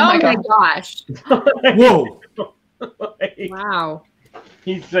 Oh my gosh. Whoa. Wow.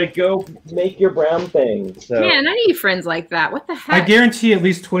 He's like, go make your brown thing. So. Man, I need friends like that. What the heck? I guarantee at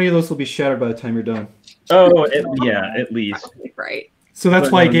least 20 of those will be shattered by the time you're done. Oh, yeah, at least. Right. So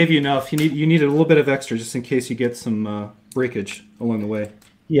that's why I gave you enough. You need a little bit of extra just in case you get some breakage along the way.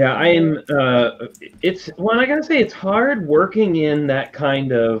 Yeah, I am. Well, I gotta say, it's hard working in that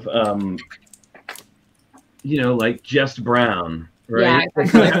kind of, like just brown, right? Yeah,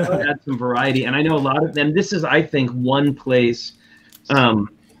 exactly. You have to add some variety, and I know a lot of them. This is, I think, one place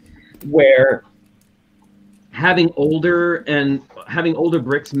where having older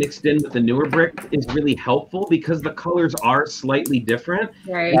bricks mixed in with the newer brick is really helpful because the colors are slightly different.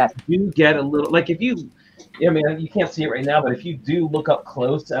 Right. You get a little, like if you, I mean, you can't see it right now, but if you do look up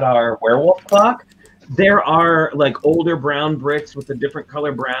close at our werewolf clock, there are like older brown bricks with a different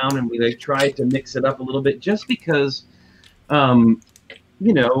color brown, and we like tried to mix it up a little bit just because, nothing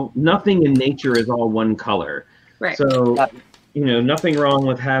in nature is all one color. Right. So, nothing wrong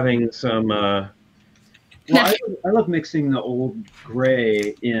with having some. Well, I love mixing the old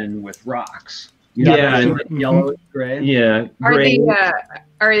gray in with rocks. Yellow, gray. Yeah.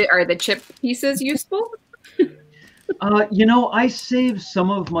 Are the chip pieces useful? I save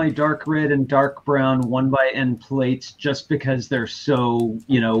some of my dark red and dark brown 1x-N plates just because they're so,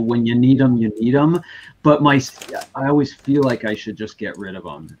 when you need them, you need them. But I always feel like I should just get rid of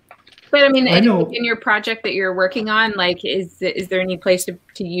them. But I mean, in your project that you're working on, like, is there any place to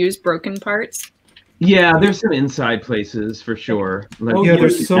use broken parts? Yeah, there's some inside places for sure. Like,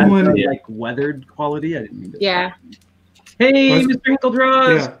 there's someone like weathered quality. I didn't mean to. Yeah. Hey, Mr.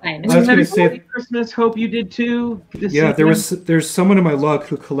 Hinkledraws. Yeah. I was going to say, Christmas. Hope you did too. Yeah, there's someone in my log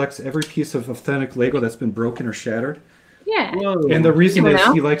who collects every piece of authentic Lego that's been broken or shattered. Yeah. Whoa. And the reason is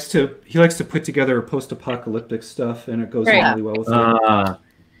he likes to put together post-apocalyptic stuff, and it goes really well with it.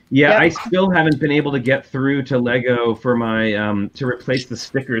 Yeah, I still haven't been able to get through to Lego for my to replace the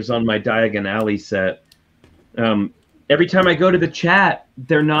stickers on my Diagon Alley set. Every time I go to the chat,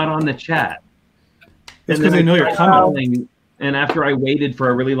 they're not on the chat. It's because they know you're coming. And after I waited for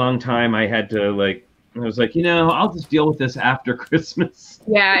a really long time, I had to I was like, I'll just deal with this after Christmas.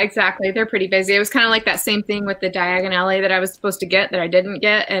 Yeah, exactly. They're pretty busy. It was kind of like that same thing with the Diagon Alley that I was supposed to get that I didn't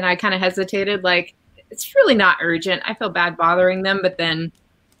get, and I kind of hesitated. Like, it's really not urgent. I feel bad bothering them, but then,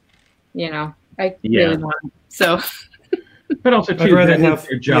 I really want it. So. But also, too, I'd rather have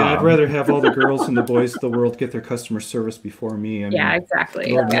your job. Yeah, I'd rather have all the girls and the boys of the world get their customer service before me. Yeah,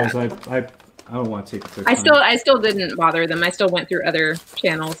 exactly. Lord knows I don't want to take it. I still didn't bother them. I still went through other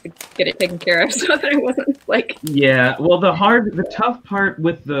channels to get it taken care of, so that I wasn't like. Yeah, well, the tough part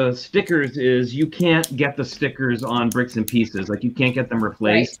with the stickers is you can't get the stickers on bricks and pieces. Like, you can't get them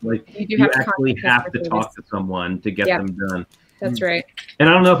replaced. Right. Like, you actually have to talk to someone to get them done. That's right. And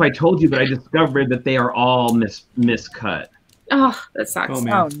I don't know if I told you, but I discovered that they are all miscut. Oh, that sucks.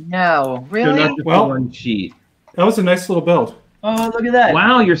 Oh no, really? So not just one sheet. That was a nice little build. Oh, look at that!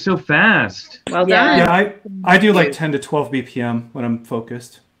 Wow, you're so fast. Well done. Yeah, I do like 10 to 12 BPM when I'm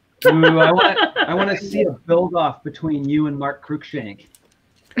focused. Ooh, I want to see a build off between you and Mark Cruikshank.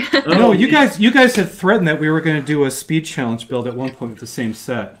 No, you guys had threatened that we were going to do a speed challenge build at one point with the same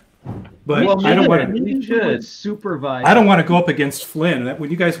set. But I don't want to supervise. I don't want to go up against Flynn. When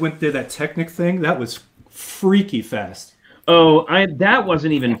you guys did that Technic thing, that was freaky fast. Oh, that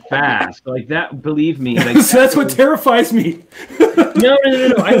wasn't even fast. Like that, believe me. Like, that's what terrifies me. No.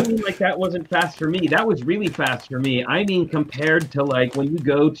 I mean, like, that wasn't fast for me. That was really fast for me. I mean, compared to like when you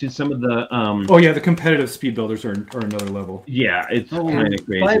go to some of the Oh yeah, the competitive speed builders are another level. Yeah, it's kind of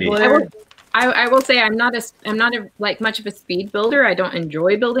crazy. I will say I'm not like much of a speed builder. I don't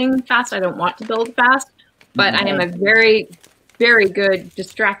enjoy building fast. I don't want to build fast, but I am a very, very good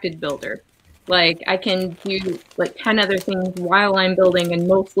distracted builder. Like, I can do like 10 other things while I'm building, and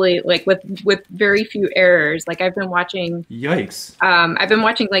mostly like with very few errors. Like, I've been watching. Yikes! I've been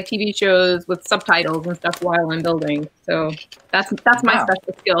watching like TV shows with subtitles and stuff while I'm building. So that's my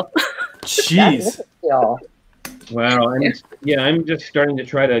special skill. Jeez. Wow. I'm just starting to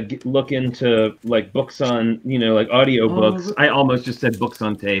try to look into like books on, like audio books. I almost just said books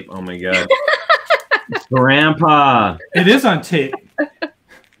on tape. Oh my god. Grandpa. It is on tape.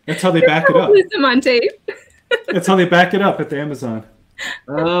 That's how they back it up. Lose them on tape. That's how they back it up at the Amazon.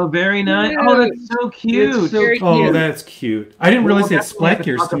 Oh, very nice. Oh, that's so cute. Very Oh, cute. that's cute. I didn't realize they had splat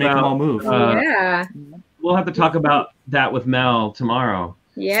gears to make them all move. Yeah. We'll have to talk about that with Mel tomorrow.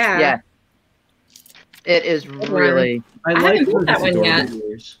 Yeah. Yeah. It is really. I haven't built that one yet.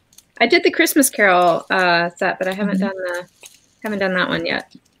 I did the Christmas Carol set, but I haven't done that one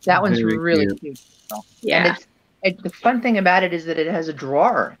yet. That one's really cute. Yeah. And the fun thing about it is that it has a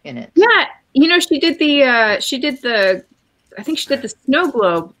drawer in it. Yeah. You know, she did the I think she did the snow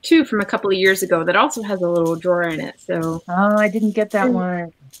globe too from a couple of years ago that also has a little drawer in it. So oh, I didn't get that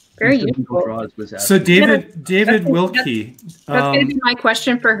one. Very useful. So David Wilkie. That's gonna be my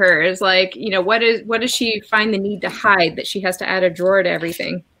question for her. Is like, you know, what does she find the need to hide that she has to add a drawer to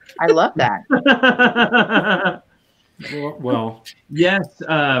everything? I love that. Well, yes.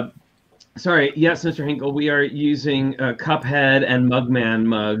 Sorry, yes, Mr. Hinkle, we are using Cuphead and Mugman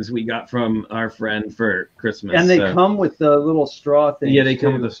mugs we got from our friend for Christmas. And they come with the little straw thing. Yeah, they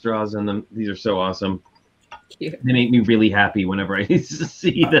come with the straws in them. These are so awesome. Cute. They make me really happy whenever I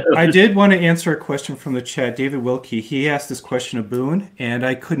see those. I did want to answer a question from the chat. David Wilkie, he asked this question of Boone, and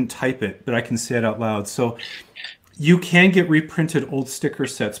I couldn't type it, but I can say it out loud. So you can get reprinted old sticker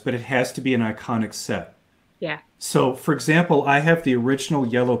sets, but it has to be an iconic set. Yeah. So, for example, I have the original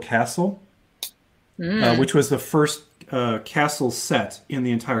Yellow Castle, which was the first castle set in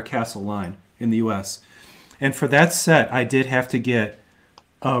the entire castle line in the U.S. And for that set, I did have to get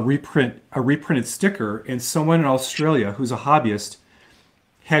a reprinted sticker, and someone in Australia who's a hobbyist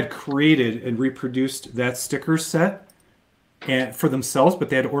had created and reproduced that sticker set and for themselves, but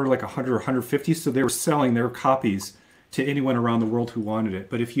they had to order like 100 or 150, so they were selling their copies to anyone around the world who wanted it.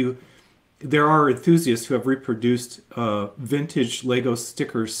 But there are enthusiasts who have reproduced vintage Lego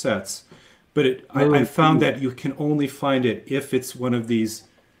sticker sets, but I found that you can only find it if it's one of these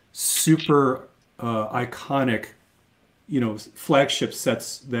super iconic, flagship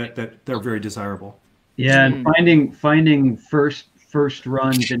sets that they're very desirable. Yeah, and finding first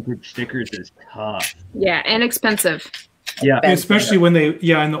run vintage stickers is tough. Yeah, and expensive. Yeah, and especially when in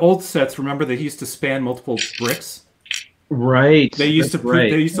the old sets. Remember, they used to span multiple bricks. Right. They used to lay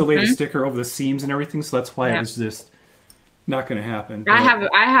the sticker over the seams and everything, so that's why it was just not going to happen. I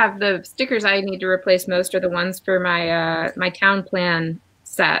have the stickers I need to replace. Most are the ones for my my town plan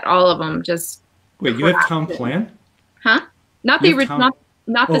set. All of them just. Wait, you have town plan? Huh? Not the original,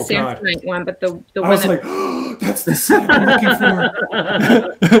 not the Samsonite one, but the one. I was like, oh, that's the set I'm looking for.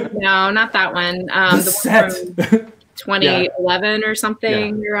 No, not that one. The set. One from 2011 or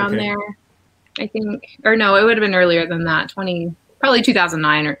something around there. I think, or no, it would have been earlier than that. Probably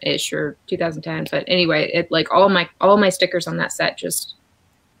 2009-ish or 2010. But anyway, it like all my stickers on that set just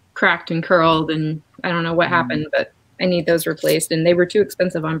cracked and curled, and I don't know what happened, but I need those replaced, and they were too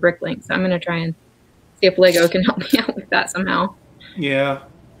expensive on Bricklink. So I'm gonna try and see if Lego can help me out with that somehow. Yeah,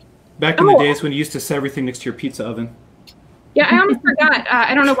 back in the days when you used to set everything next to your pizza oven. Yeah, I almost forgot.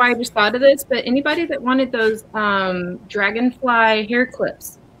 I don't know why I just thought of this, but anybody that wanted those dragonfly hair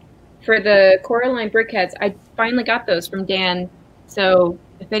clips for the Coraline brickheads, I finally got those from Dan. So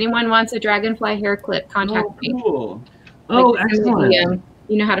if anyone wants a dragonfly hair clip, contact me. Cool. Oh, excellent.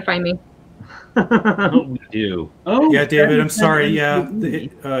 You know how to find me. We do. Oh, yeah, David, I'm sorry. Yeah,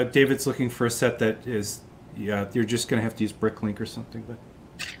 David's looking for a set that is, you're just going to have to use Bricklink or something. But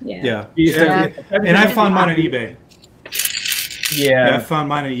yeah. And I found mine on eBay. Yeah, I found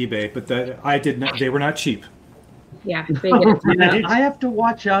mine on eBay, but they were not cheap. Yeah, I have to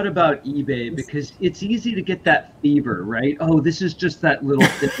watch out about eBay because it's easy to get that fever, right? Oh, this is just that little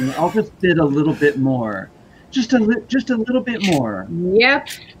thing. I'll just bid a little bit more, just a little bit more. Yep.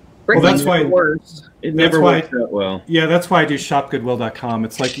 Well, that's why it never works that well. Yeah, that's why I do shopgoodwill.com.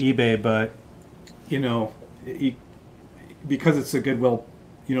 It's like eBay, but because it's a Goodwill,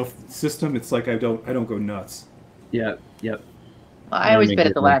 system. It's like I don't go nuts. Yep. Well, I always bid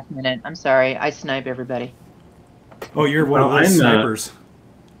at the last minute. I'm sorry, I snipe everybody. Oh, you're one of those snipers.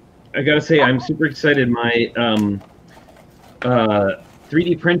 I gotta say, I'm super excited. My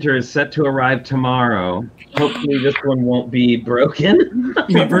 3D printer is set to arrive tomorrow. Hopefully, this one won't be broken.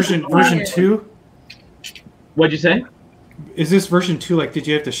 You mean version 2? What'd you say? Is this version 2? Like, did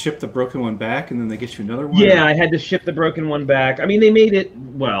you have to ship the broken one back, and then they get you another one? Yeah, I had to ship the broken one back. I mean, they made it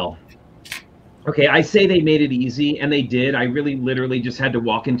well. Okay, I say they made it easy, and they did. I really literally just had to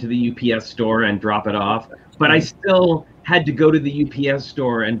walk into the UPS store and drop it off. But I still had to go to the UPS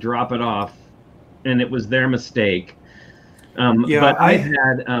store and drop it off, and it was their mistake. But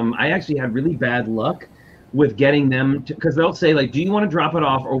I actually had really bad luck with getting them because they'll say, like, do you want to drop it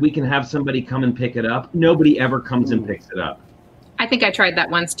off or we can have somebody come and pick it up? Nobody ever comes and picks it up. I think I tried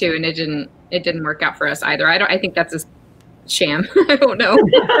that once too, and it didn't work out for us either. I think that's sham. I don't know.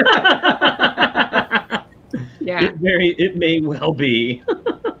 Yeah. It may well be.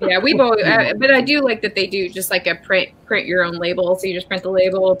 Yeah, we both. But I do like that they do just like a print your own label. So you just print the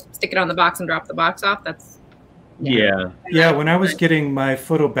label, stick it on the box, and drop the box off. That's yeah. Yeah, when I was getting my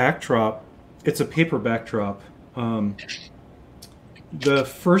photo backdrop, it's a paper backdrop. The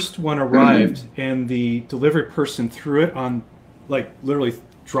first one arrived, and the delivery person threw it on, like literally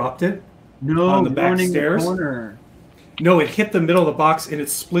dropped it on the back stairs. No, it hit the middle of the box, and it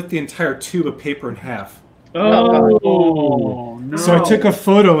split the entire tube of paper in half. Oh no! So I took a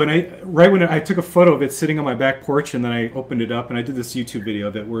photo, and I took a photo of it sitting on my back porch, and then I opened it up, and I did this YouTube video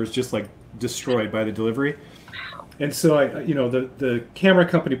of it where it's just like destroyed by the delivery. And so the camera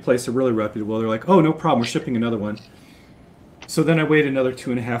company place are really reputable. They're like, oh, no problem, we're shipping another one. So then I waited another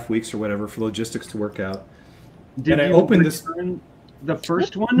 2.5 weeks or whatever for logistics to work out. Did I open the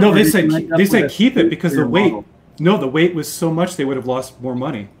first one? No, they said keep it because the weight. No, the weight was so much they would have lost more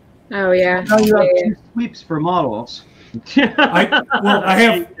money. Oh yeah. Now you have 2 sweeps for models.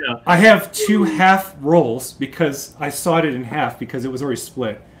 I have 2 half rolls because I sawed it in half because it was already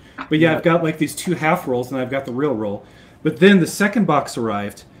split. But yeah, I've got like these 2 half rolls and I've got the real roll. But then the second box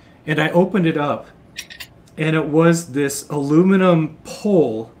arrived and I opened it up and it was this aluminum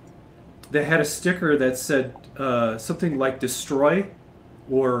pole that had a sticker that said something like destroy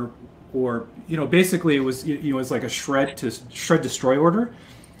or basically it was it was like a shred destroy order.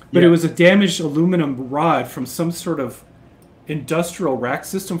 But it was a damaged aluminum rod from some sort of industrial rack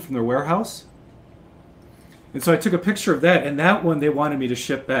system from their warehouse. And so I took a picture of that, and that one they wanted me to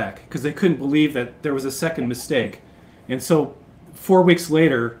ship back because they couldn't believe that there was a second mistake. And so 4 weeks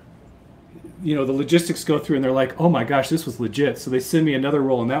later, the logistics go through, and they're like, oh my gosh, this was legit. So they send me another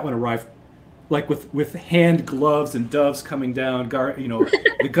roll, and that one arrived like with hand gloves and doves coming down,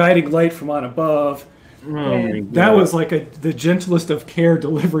 the guiding light from on above. That was like the gentlest of care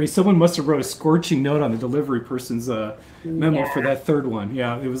delivery. Someone must have wrote a scorching note on the delivery person's memo for that third one.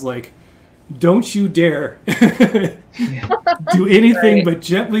 Yeah, it was like, don't you dare do anything but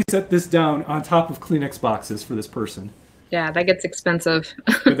gently set this down on top of Kleenex boxes for this person. Yeah, that gets expensive.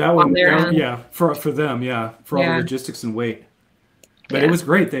 But that one, for them, for all the logistics and weight. But it was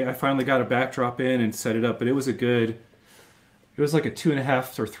great. I finally got a backdrop in and set it up. But it was like a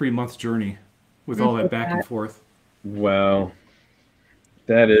 2.5 or 3 month journey. With all that back and forth. Wow.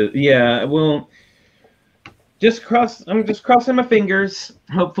 That is, yeah, well, I'm just crossing my fingers.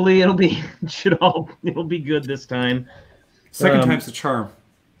 Hopefully it'll be good this time. Second time's the charm.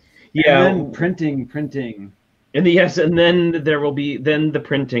 Yeah. And then printing. And then the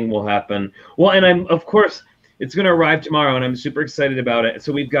printing will happen. Well, and of course, it's going to arrive tomorrow, and I'm super excited about it.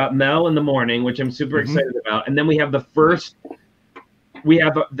 So we've got Mel in the morning, which I'm super excited about. And then we have we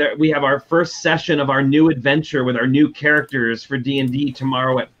have our first session of our new adventure with our new characters for D&D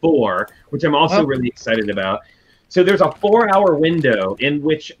tomorrow at 4, which I'm also really excited about. So there's a 4-hour window in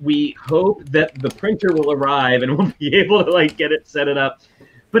which we hope that the printer will arrive and we'll be able to get it set up.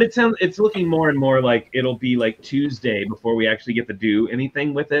 But it's looking more and more like it'll be like Tuesday before we actually get to do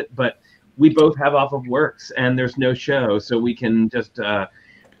anything with it. But we both have off of works and there's no show, so we can just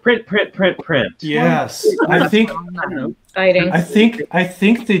print. Yes, I think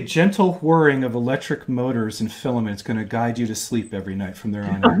the gentle whirring of electric motors and filaments going to guide you to sleep every night from there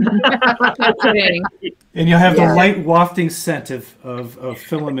on out. And you'll have the light wafting scent of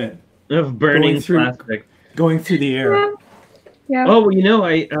filament of burning plastic going through the air. Yeah. Oh, well,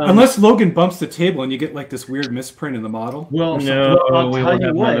 unless Logan bumps the table and you get like this weird misprint in the model. Well, no, I'll we tell won't you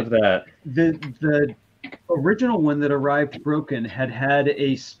have what, none of that. The original one that arrived broken had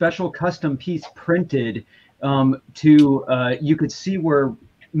a special custom piece printed you could see where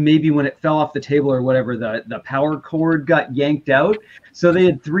maybe when it fell off the table or whatever, the power cord got yanked out. So they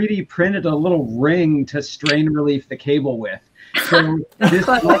had 3D printed a little ring to strain relief the cable with. So this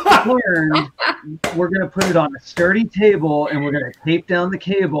learned, we're going to put it on a sturdy table and we're going to tape down the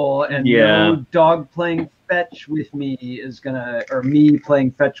cable, and no dog playing fetch with me is going to, or me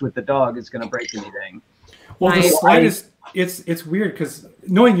playing fetch with the dog is going to break anything. Well, the slightest, it's weird because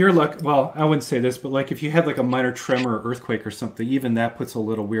knowing your luck, well, I wouldn't say this, but like if you had like a minor tremor or earthquake or something, even that puts a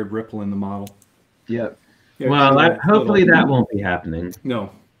little weird ripple in the model. Yep. Yeah, well, hopefully that won't be happening.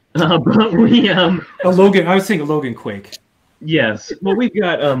 No. But we I was saying a Logan quake. Yes. Well, we've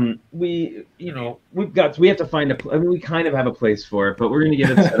got we have to find we kind of have a place for it, but we're gonna get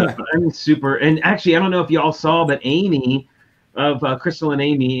it set up. I'm super, and actually I don't know if y'all saw, but Amy of Crystal and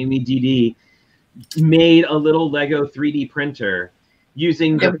Amy DD made a little Lego 3D printer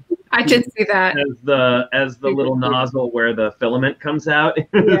using I did see that as the little nozzle where the filament comes out.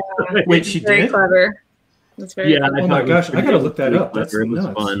 Yeah. Wait, she Very did? clever. That's very yeah. cool. Oh my gosh, I gotta look that up. That's it was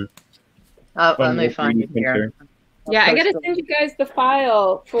nuts. fun. Oh, Fun let me little find 3D it here. Yeah, I gotta send you guys the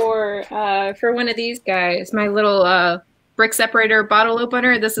file for one of these guys. My little brick separator bottle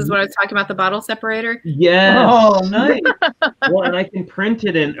opener. This is what I was talking about, the bottle separator. Yeah. Oh, nice. Well, and I can print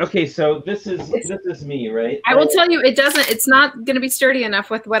it in. Okay, so this is me, right? I will tell you, it's not going to be sturdy enough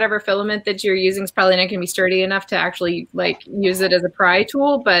with whatever filament that you're using. It's probably not going to be sturdy enough to actually like use it as a pry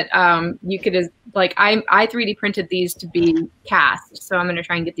tool. But you could like I 3D printed these to be cast, so I'm going to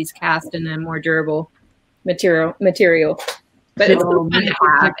try and get these cast in a more durable material. But it's still fun to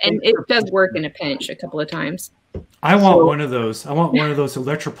have, and it does work in a pinch a couple of times. I want one of those. I want one of those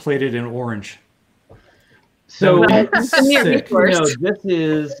electroplated in orange. So sick. No, this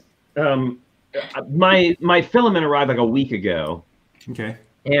is my filament arrived like a week ago. Okay.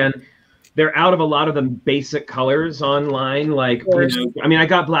 And they're out of a lot of the basic colors online. Like, I mean, I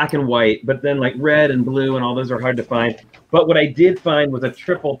got black and white, but then like red and blue and all those are hard to find. But what I did find was a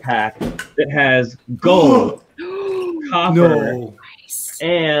triple pack that has gold, copper,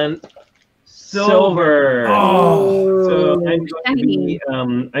 and silver. Oh. So I'm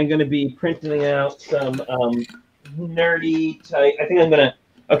going to be printing out some nerdy type. I think I'm going to.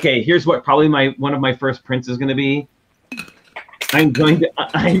 Okay, here's what probably one of my first prints is going to be. I'm going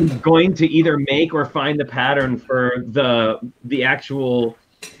to either make or find the pattern for the actual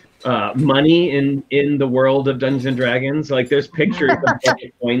money in the world of Dungeons and Dragons. Like there's pictures of what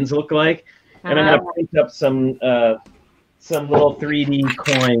the coins look like, and I'm gonna print up some little 3D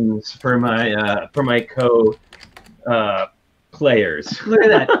coins for my players. Look at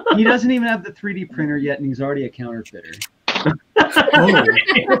that. He doesn't even have the 3D printer yet, and he's already a counterfeiter.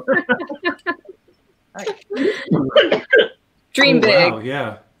 Dream big. Wow,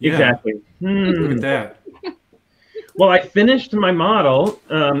 yeah. Exactly. Look at that. Well, I finished my model.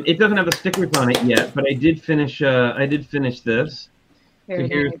 It doesn't have the stickers on it yet, but I did finish this. Very so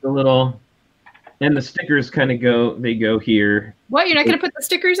here's nice. the little, and the stickers kind of go here. What? You're not going to put the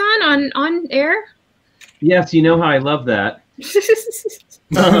stickers on air? Yes, you know how I love that.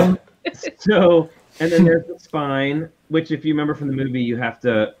 So, and then there's the spine, which if you remember from the movie, you have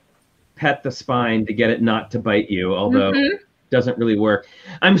to pet the spine to get it not to bite you, although it doesn't really work.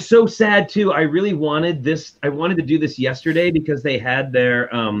 I'm so sad too. I really wanted this. I wanted to do this yesterday because they had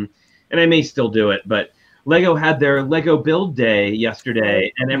their, and I may still do it, but Lego had their Lego build day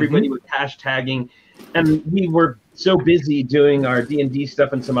yesterday and everybody was hashtagging, and we were so busy doing our D&D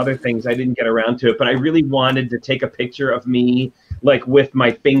stuff and some other things, I didn't get around to it, but I really wanted to take a picture of me like with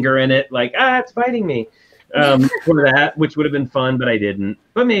my finger in it, like, it's biting me. For that, which would have been fun, but I didn't.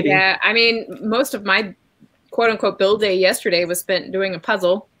 But maybe. Yeah, I mean, most of my quote-unquote build day yesterday was spent doing a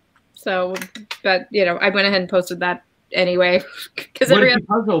puzzle. So, but, you know, I went ahead and posted that anyway. What did you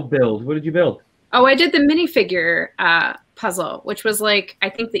puzzle build? What did you build? Oh, I did the minifigure puzzle, which was like, I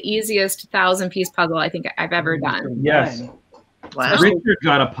think the easiest 1,000-piece puzzle I think I've ever done. Yes. Wow. Richard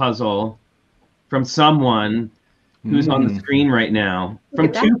got a puzzle from someone who's on the screen right now.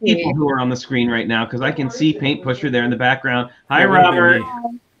 From two people who are on the screen right now, because I can see Paint Pusher there in the background. Hi, Robert.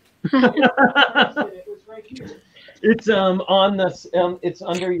 It's on the it's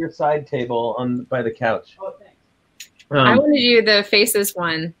under your side table by the couch. Oh, thanks. I want to do the faces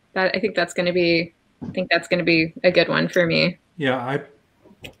one. I think that's going to be a good one for me. Yeah,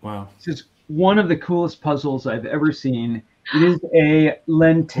 wow. This is one of the coolest puzzles I've ever seen. It is a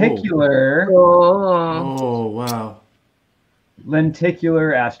lenticular. Oh, wow.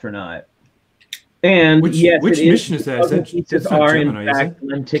 Lenticular astronaut. And which mission is that? Pieces are in fact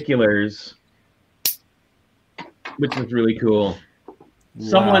lenticulars, which was really cool. Wow.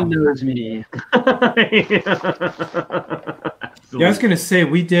 Someone knows me. Yeah, I was gonna say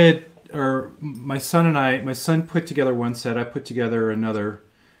we did, or my son put together one set, I put together another,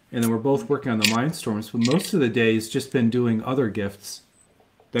 and then we're both working on the Mindstorms. But most of the day he's just been doing other gifts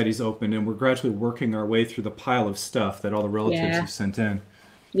that he's opened, and we're gradually working our way through the pile of stuff that all the relatives have sent in.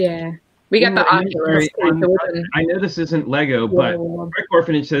 Yeah. We got the Oculus. I know this isn't Lego, but Brick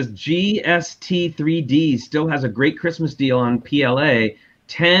Orphanage says GST3D still has a great Christmas deal on PLA.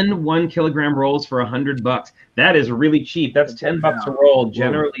 10 1-kilogram rolls for $100. That is really cheap. That's $10 a roll.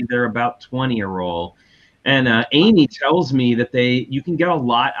 Generally, they're about 20 a roll. And Amy tells me that you can get a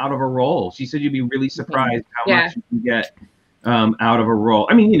lot out of a roll. She said you'd be really surprised how much you can get out of a roll.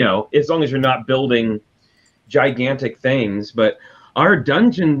 I mean, you know, as long as you're not building gigantic things, but our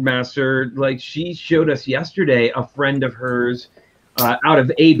dungeon master, like she showed us yesterday, a friend of hers out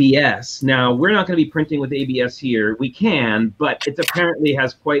of ABS. Now, we're not going to be printing with ABS here. We can, but it apparently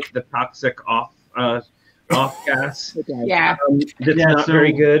has quite the toxic off gas. Yeah. That's not so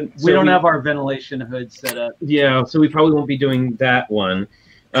very good. We don't have our ventilation hood set up. Yeah, so we probably won't be doing that one.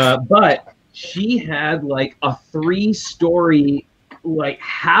 But she had like a 3-story like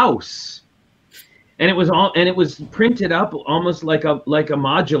house, and it was printed up almost like a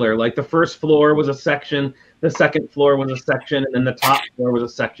modular. Like the first floor was a section, the second floor was a section, and then the top floor was a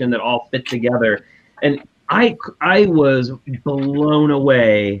section that all fit together. And I was blown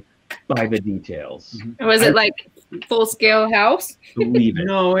away by the details. Was it like full scale house? Believe it.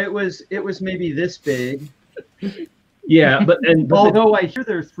 No, it was maybe this big. Yeah, but although I hear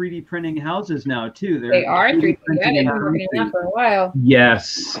they're 3D printing houses now too. They are 3D printing. They've been working on that for a while.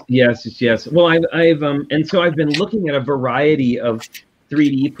 Yes. Well, I've and so I've been looking at a variety of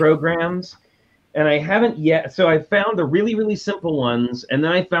 3D programs, and I haven't yet. So I found the really, really simple ones, and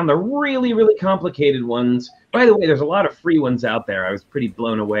then I found the really, really complicated ones. By the way, there's a lot of free ones out there. I was pretty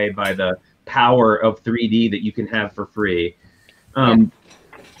blown away by the power of 3D that you can have for free.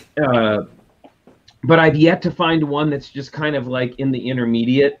 But I've yet to find one that's just kind of like in the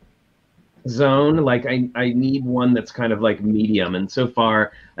intermediate zone. Like I need one that's kind of like medium. And so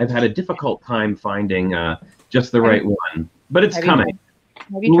far, I've had a difficult time finding just the right one. But it's coming.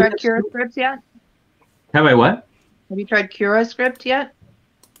 Have you tried CuraScript yet? Have I what? Have you tried CuraScript yet?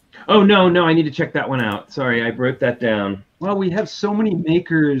 Oh, no, I need to check that one out. Sorry, I wrote that down. Well, we have so many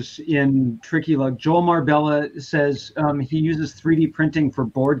makers in Tricky Luck. Joel Marbella says he uses 3D printing for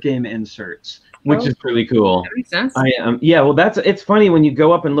board game inserts. Which is really cool. That makes sense. Yeah, well, it's funny when you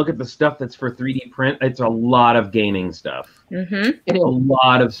go up and look at the stuff that's for 3D print. It's a lot of gaming stuff. Mm-hmm. It's a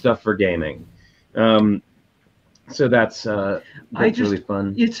lot of stuff for gaming. So that's really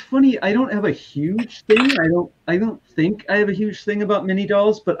fun. It's funny. I don't have a huge thing. I don't think I have a huge thing about mini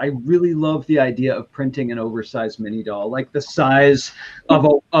dolls, but I really love the idea of printing an oversized mini doll, like the size of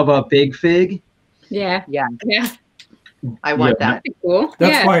a big fig. Yeah. I want that. That'd be cool.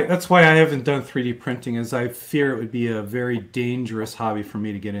 That's why I haven't done 3D printing, is I fear it would be a very dangerous hobby for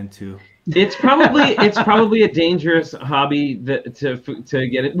me to get into. It's probably a dangerous hobby to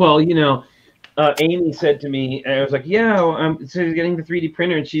get it. Well, Amy said to me, I was like, yeah, so getting the 3D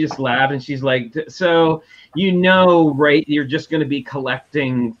printer, and she just laughed, and she's like, so right, you're just going to be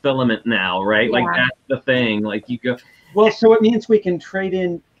collecting filament now, right? Yeah. Like that's the thing. Like you go. Well, so it means we can trade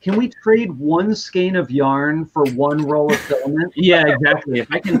in. Can we trade one skein of yarn for one roll of filament? Yeah, exactly.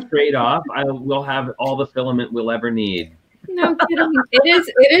 If I can trade off, we'll have all the filament we'll ever need. No kidding.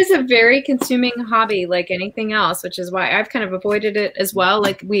 It is a very consuming hobby, like anything else, which is why I've kind of avoided it as well.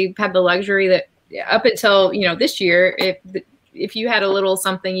 Like we've had the luxury that up until this year, if you had a little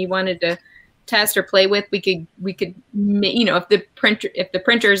something you wanted to test or play with, we could if the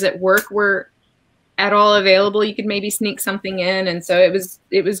printers at work were at all available, you could maybe sneak something in, and so it was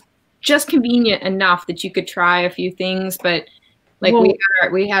just convenient enough that you could try a few things. But like we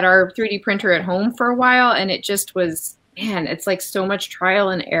had our 3D printer at home for a while, and it just was, man, it's like so much trial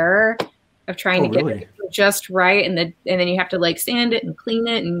and error of trying to get it just right, and then you have to like sand it and clean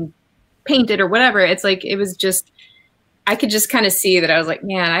it and paint it or whatever. It's like it was just, I could just kind of see that I was like,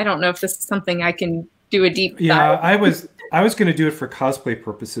 man, I don't know if this is something I can do a deep dive. Yeah, I was going to do it for cosplay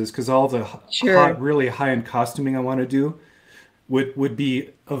purposes, because all the really high-end costuming I want to do would be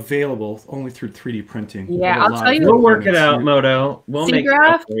available only through 3D printing. Yeah, I'll tell you. We'll work it out, Moto. We'll make it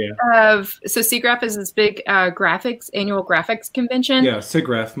up for you. So SIGGRAPH is this big annual graphics convention. Yeah,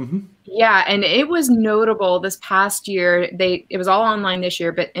 SIGGRAPH. Mm-hmm. Yeah, and it was notable this past year. It was all online this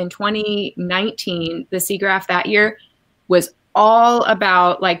year, but in 2019, the SIGGRAPH that year was all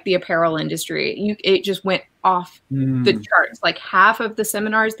about like the apparel industry. It just went off the charts. Like half of the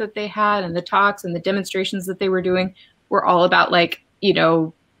seminars that they had and the talks and the demonstrations that they were doing were all about like,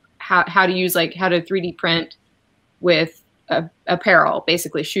 how to use, like how to 3D print with apparel,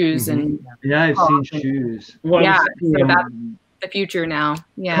 basically shoes. And I've seen shoes. Well, yeah, so that's the future now.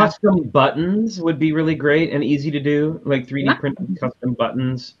 Yeah, custom buttons would be really great and easy to do, like 3D printed custom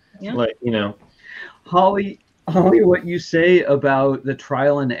buttons. Yeah. Like Holly, what you say about the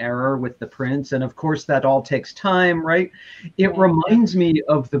trial and error with the prints, and of course that all takes time, right? It reminds me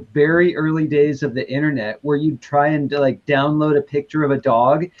of the very early days of the internet, where you'd try and like download a picture of a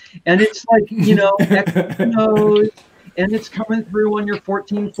dog, and it's like, and it's coming through on your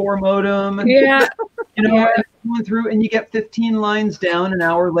 14.4 modem, and, and it's going through, and you get 15 lines down an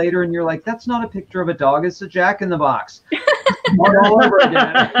hour later, and you're like, that's not a picture of a dog, it's a Jack in the Box. All over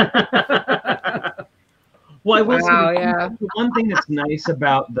again. Well, I will say the one thing that's nice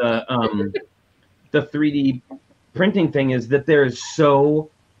about the 3D printing thing is that there is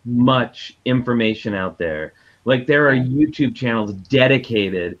so much information out there. Like there are YouTube channels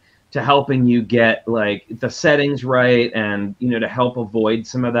dedicated to helping you get like the settings right, and to help avoid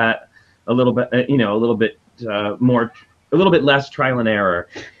some of that a little bit, a little bit less trial and error.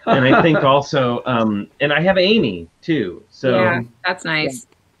 And I think also, and I have Amy too. So yeah, that's nice.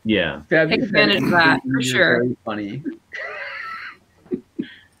 Yeah, take advantage of that for sure. Very funny.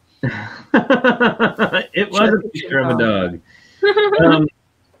 It was a picture of a dog.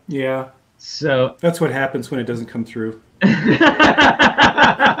 Yeah. So that's what happens when it doesn't come through.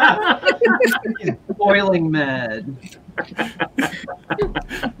 He's boiling mad.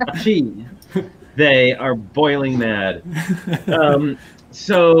 They are boiling mad.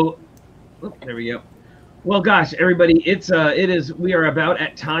 So there we go. Well, gosh, everybody, we are about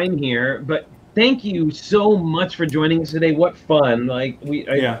at time here, but thank you so much for joining us today. What fun!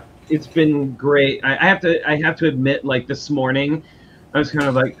 It's been great. I have to admit, like this morning, I was kind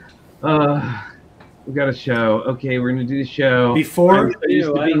of like, we got a show. Okay, we're gonna do the show. Before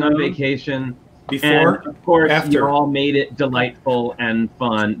used to being on vacation. Before, and of course, after. you all made it delightful and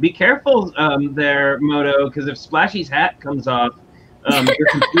fun. Be careful there, Moto, because if Splashy's hat comes off, your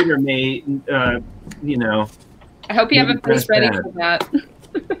computer may, I hope you have a place ready for that.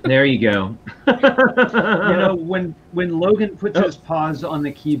 There you go. When Logan puts his paws on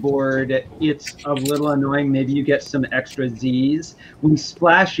the keyboard, it's a little annoying. Maybe you get some extra Z's. When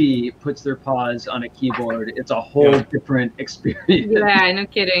Splashy puts their paws on a keyboard, it's a whole different experience. Yeah, no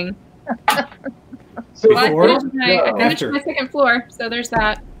kidding. So well, I finished my second floor, so there's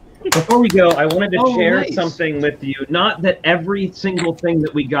that. Before we go, I wanted to share something with you. Not that every single thing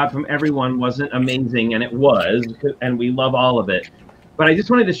that we got from everyone wasn't amazing, and it was, and we love all of it. But I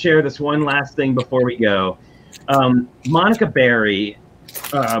just wanted to share this one last thing before we go. Monica Berry,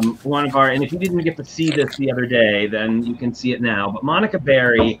 one of our, and if you didn't get to see this the other day, then you can see it now. But Monica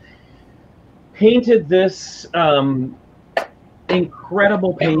Berry painted this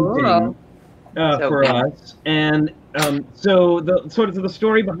incredible painting for us, and so the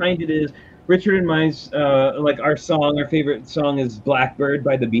story behind it is Richard and my our favorite song is Blackbird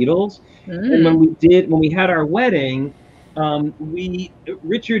by the Beatles. And when we had our wedding,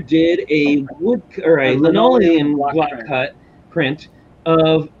 Richard did a linoleum block cut print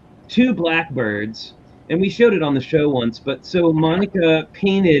of 2 blackbirds, and we showed it on the show once. But so Monica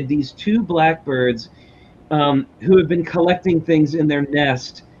painted these 2 blackbirds who have been collecting things in their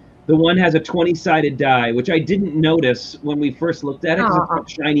nest. The one has a 20-sided die, which I didn't notice when we first looked at it because it's got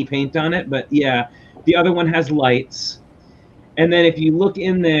shiny paint on it. But yeah, the other one has lights. And then if you look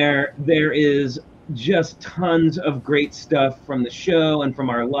in there, there is just tons of great stuff from the show and from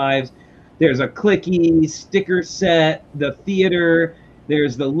our lives. There's a clicky sticker set, the theater,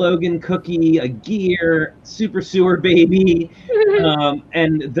 there's the Logan cookie, a gear, Super Sewer Baby,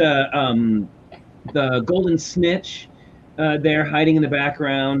 and the golden snitch there hiding in the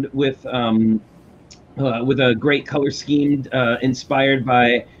background with a great color scheme inspired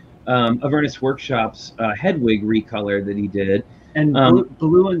by Avernus Workshop's Hedwig recolor that he did. And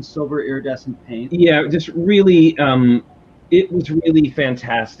blue and silver iridescent paint. Yeah, just really, it was really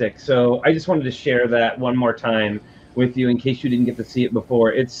fantastic. So I just wanted to share that one more time with you in case you didn't get to see it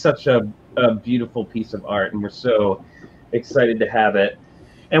before. It's such a beautiful piece of art, and we're so excited to have it.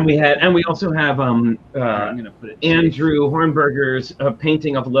 And we also have I'm gonna put it Andrew Hornberger's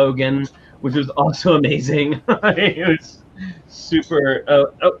painting of Logan, which was also amazing. It was super.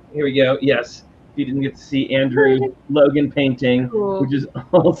 Oh, here we go. Yes. If you didn't get to see Andrew Logan painting, which is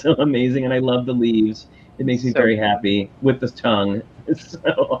also amazing, and I love the leaves. It makes me very happy with the tongue. It's so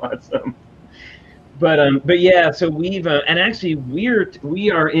awesome. But yeah, so we've and actually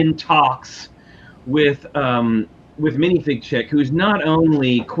we are in talks with Minifig Chick, who's not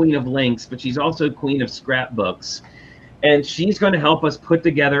only Queen of Links, but she's also Queen of Scrapbooks, and she's going to help us put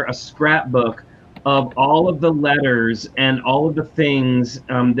together a scrapbook of all of the letters and all of the things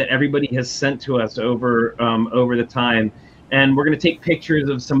that everybody has sent to us over the time. And we're going to take pictures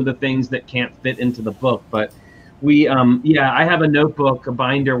of some of the things that can't fit into the book. But we, I have a notebook, a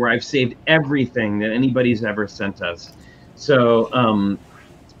binder where I've saved everything that anybody's ever sent us. So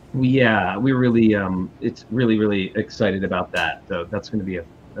we're really, it's really excited about that. So that's going to be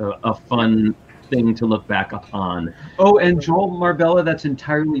a fun thing to look back upon. Oh, and Joel Marbella, that's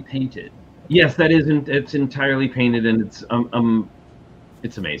entirely painted. Yes, that isn't. It's entirely painted, and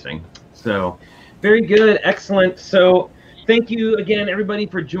it's amazing. So, very good, excellent. So, thank you again, everybody,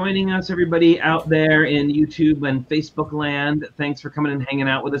 for joining us. Everybody out there in YouTube and Facebook land, thanks for coming and hanging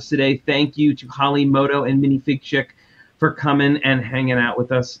out with us today. Thank you to Holly, Moto, and Minifig Chick for coming and hanging out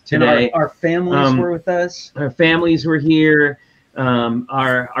with us today. And our families were with us. Our families were here.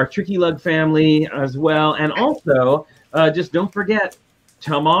 Our Tricky Lug family as well, and also just don't forget.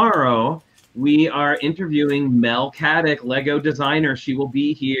 tomorrow we are interviewing Mel Caddick, Lego designer. She will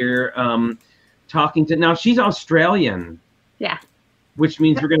be here talking to. Now she's Australian. Yeah. Which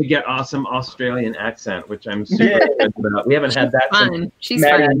means we're going to get awesome Australian accent, which I'm super excited about. We haven't had that since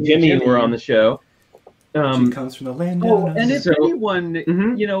Matt and Jimmy were on the show. She comes from the land. And if anyone,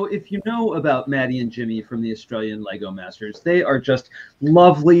 you know, if you know about Maddie and Jimmy from the Australian Lego Masters, they are just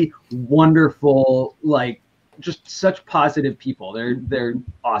lovely, wonderful, like just such positive people. They're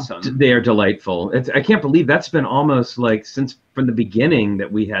awesome. They are delightful. I can't believe that's been almost like since from the beginning that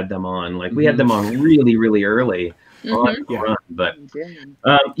we had them on. Like we had them on really, really early. But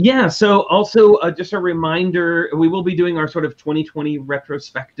yeah, so also just a reminder, we will be doing our sort of 2020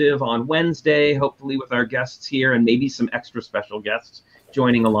 retrospective on Wednesday, hopefully with our guests here and maybe some extra special guests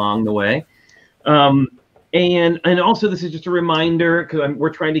joining along the way. And also this is just a reminder because we're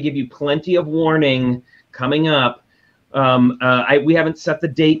trying to give you plenty of warning coming up. We haven't set the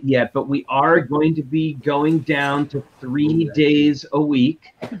date yet, but we are going to be going down to 3 days a week.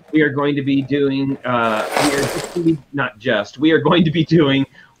 We are going to be doing, we are going to be doing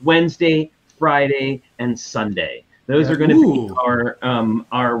Wednesday, Friday, and Sunday. Those are going to be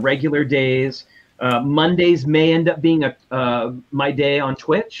our regular days. Mondays may end up being my day on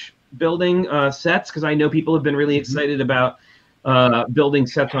Twitch building sets because I know people have been really excited about building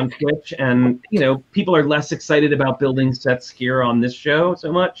sets on Twitch, and you know people are less excited about building sets here on this show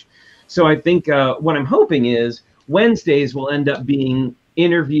so much. So I think what I'm hoping is Wednesdays will end up being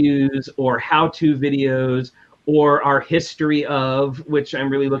interviews or how-to videos or our history of, which I'm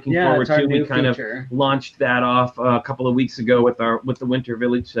really looking forward to. We kind of launched that off a couple of weeks ago with the Winter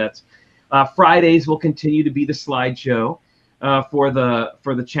Village sets. Fridays will continue to be the slideshow for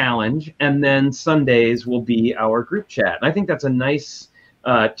the challenge, and then Sundays will be our group chat. And I think that's a nice,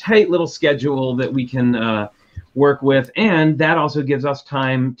 tight little schedule that we can work with, and that also gives us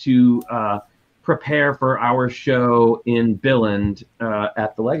time to prepare for our show in Billund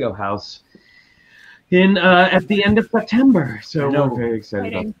at the Lego House at the end of September. So we're very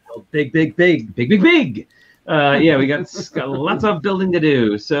excited about that. Big. Yeah, we got lots of building to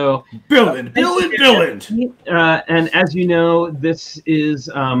do. So building. And as you know, this is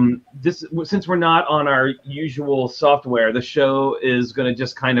since we're not on our usual software, the show is going to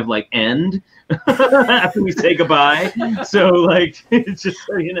just kind of like end after we say goodbye. So like, it's just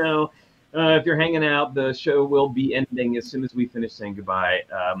so you know, if you're hanging out, the show will be ending as soon as we finish saying goodbye.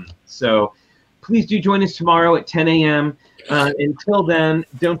 So please do join us tomorrow at 10 a.m. Until then,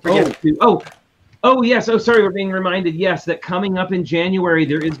 don't forget to. Oh, yes. Oh, sorry. We're being reminded, yes, that coming up in January,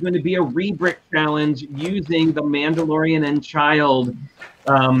 there is going to be a re-brick challenge using the Mandalorian and Child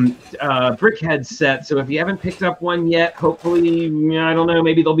brickhead set. So if you haven't picked up one yet, hopefully, I don't know,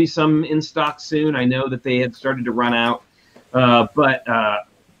 maybe there'll be some in stock soon. I know that they had started to run out, but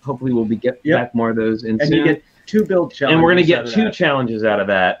hopefully we'll get back more of those in soon. You get 2 build challenges. And we're going to get 2 challenges out of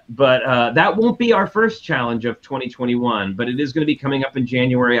that. But that won't be our first challenge of 2021, but it is going to be coming up in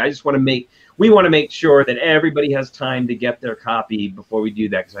January. We want to make sure that everybody has time to get their copy before we do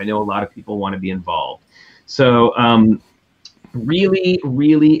that, because I know a lot of people want to be involved. So really,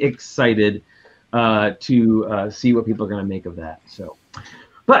 really excited to see what people are going to make of that. So,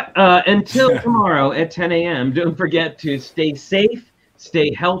 but until tomorrow at 10 a.m., don't forget to stay safe,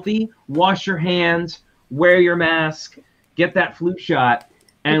 stay healthy, wash your hands, wear your mask, get that flu shot,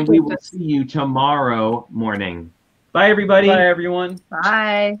 and we will see you tomorrow morning. Bye, everybody. Bye, everyone.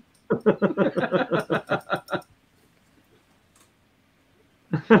 Bye. Ha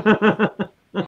ha ha.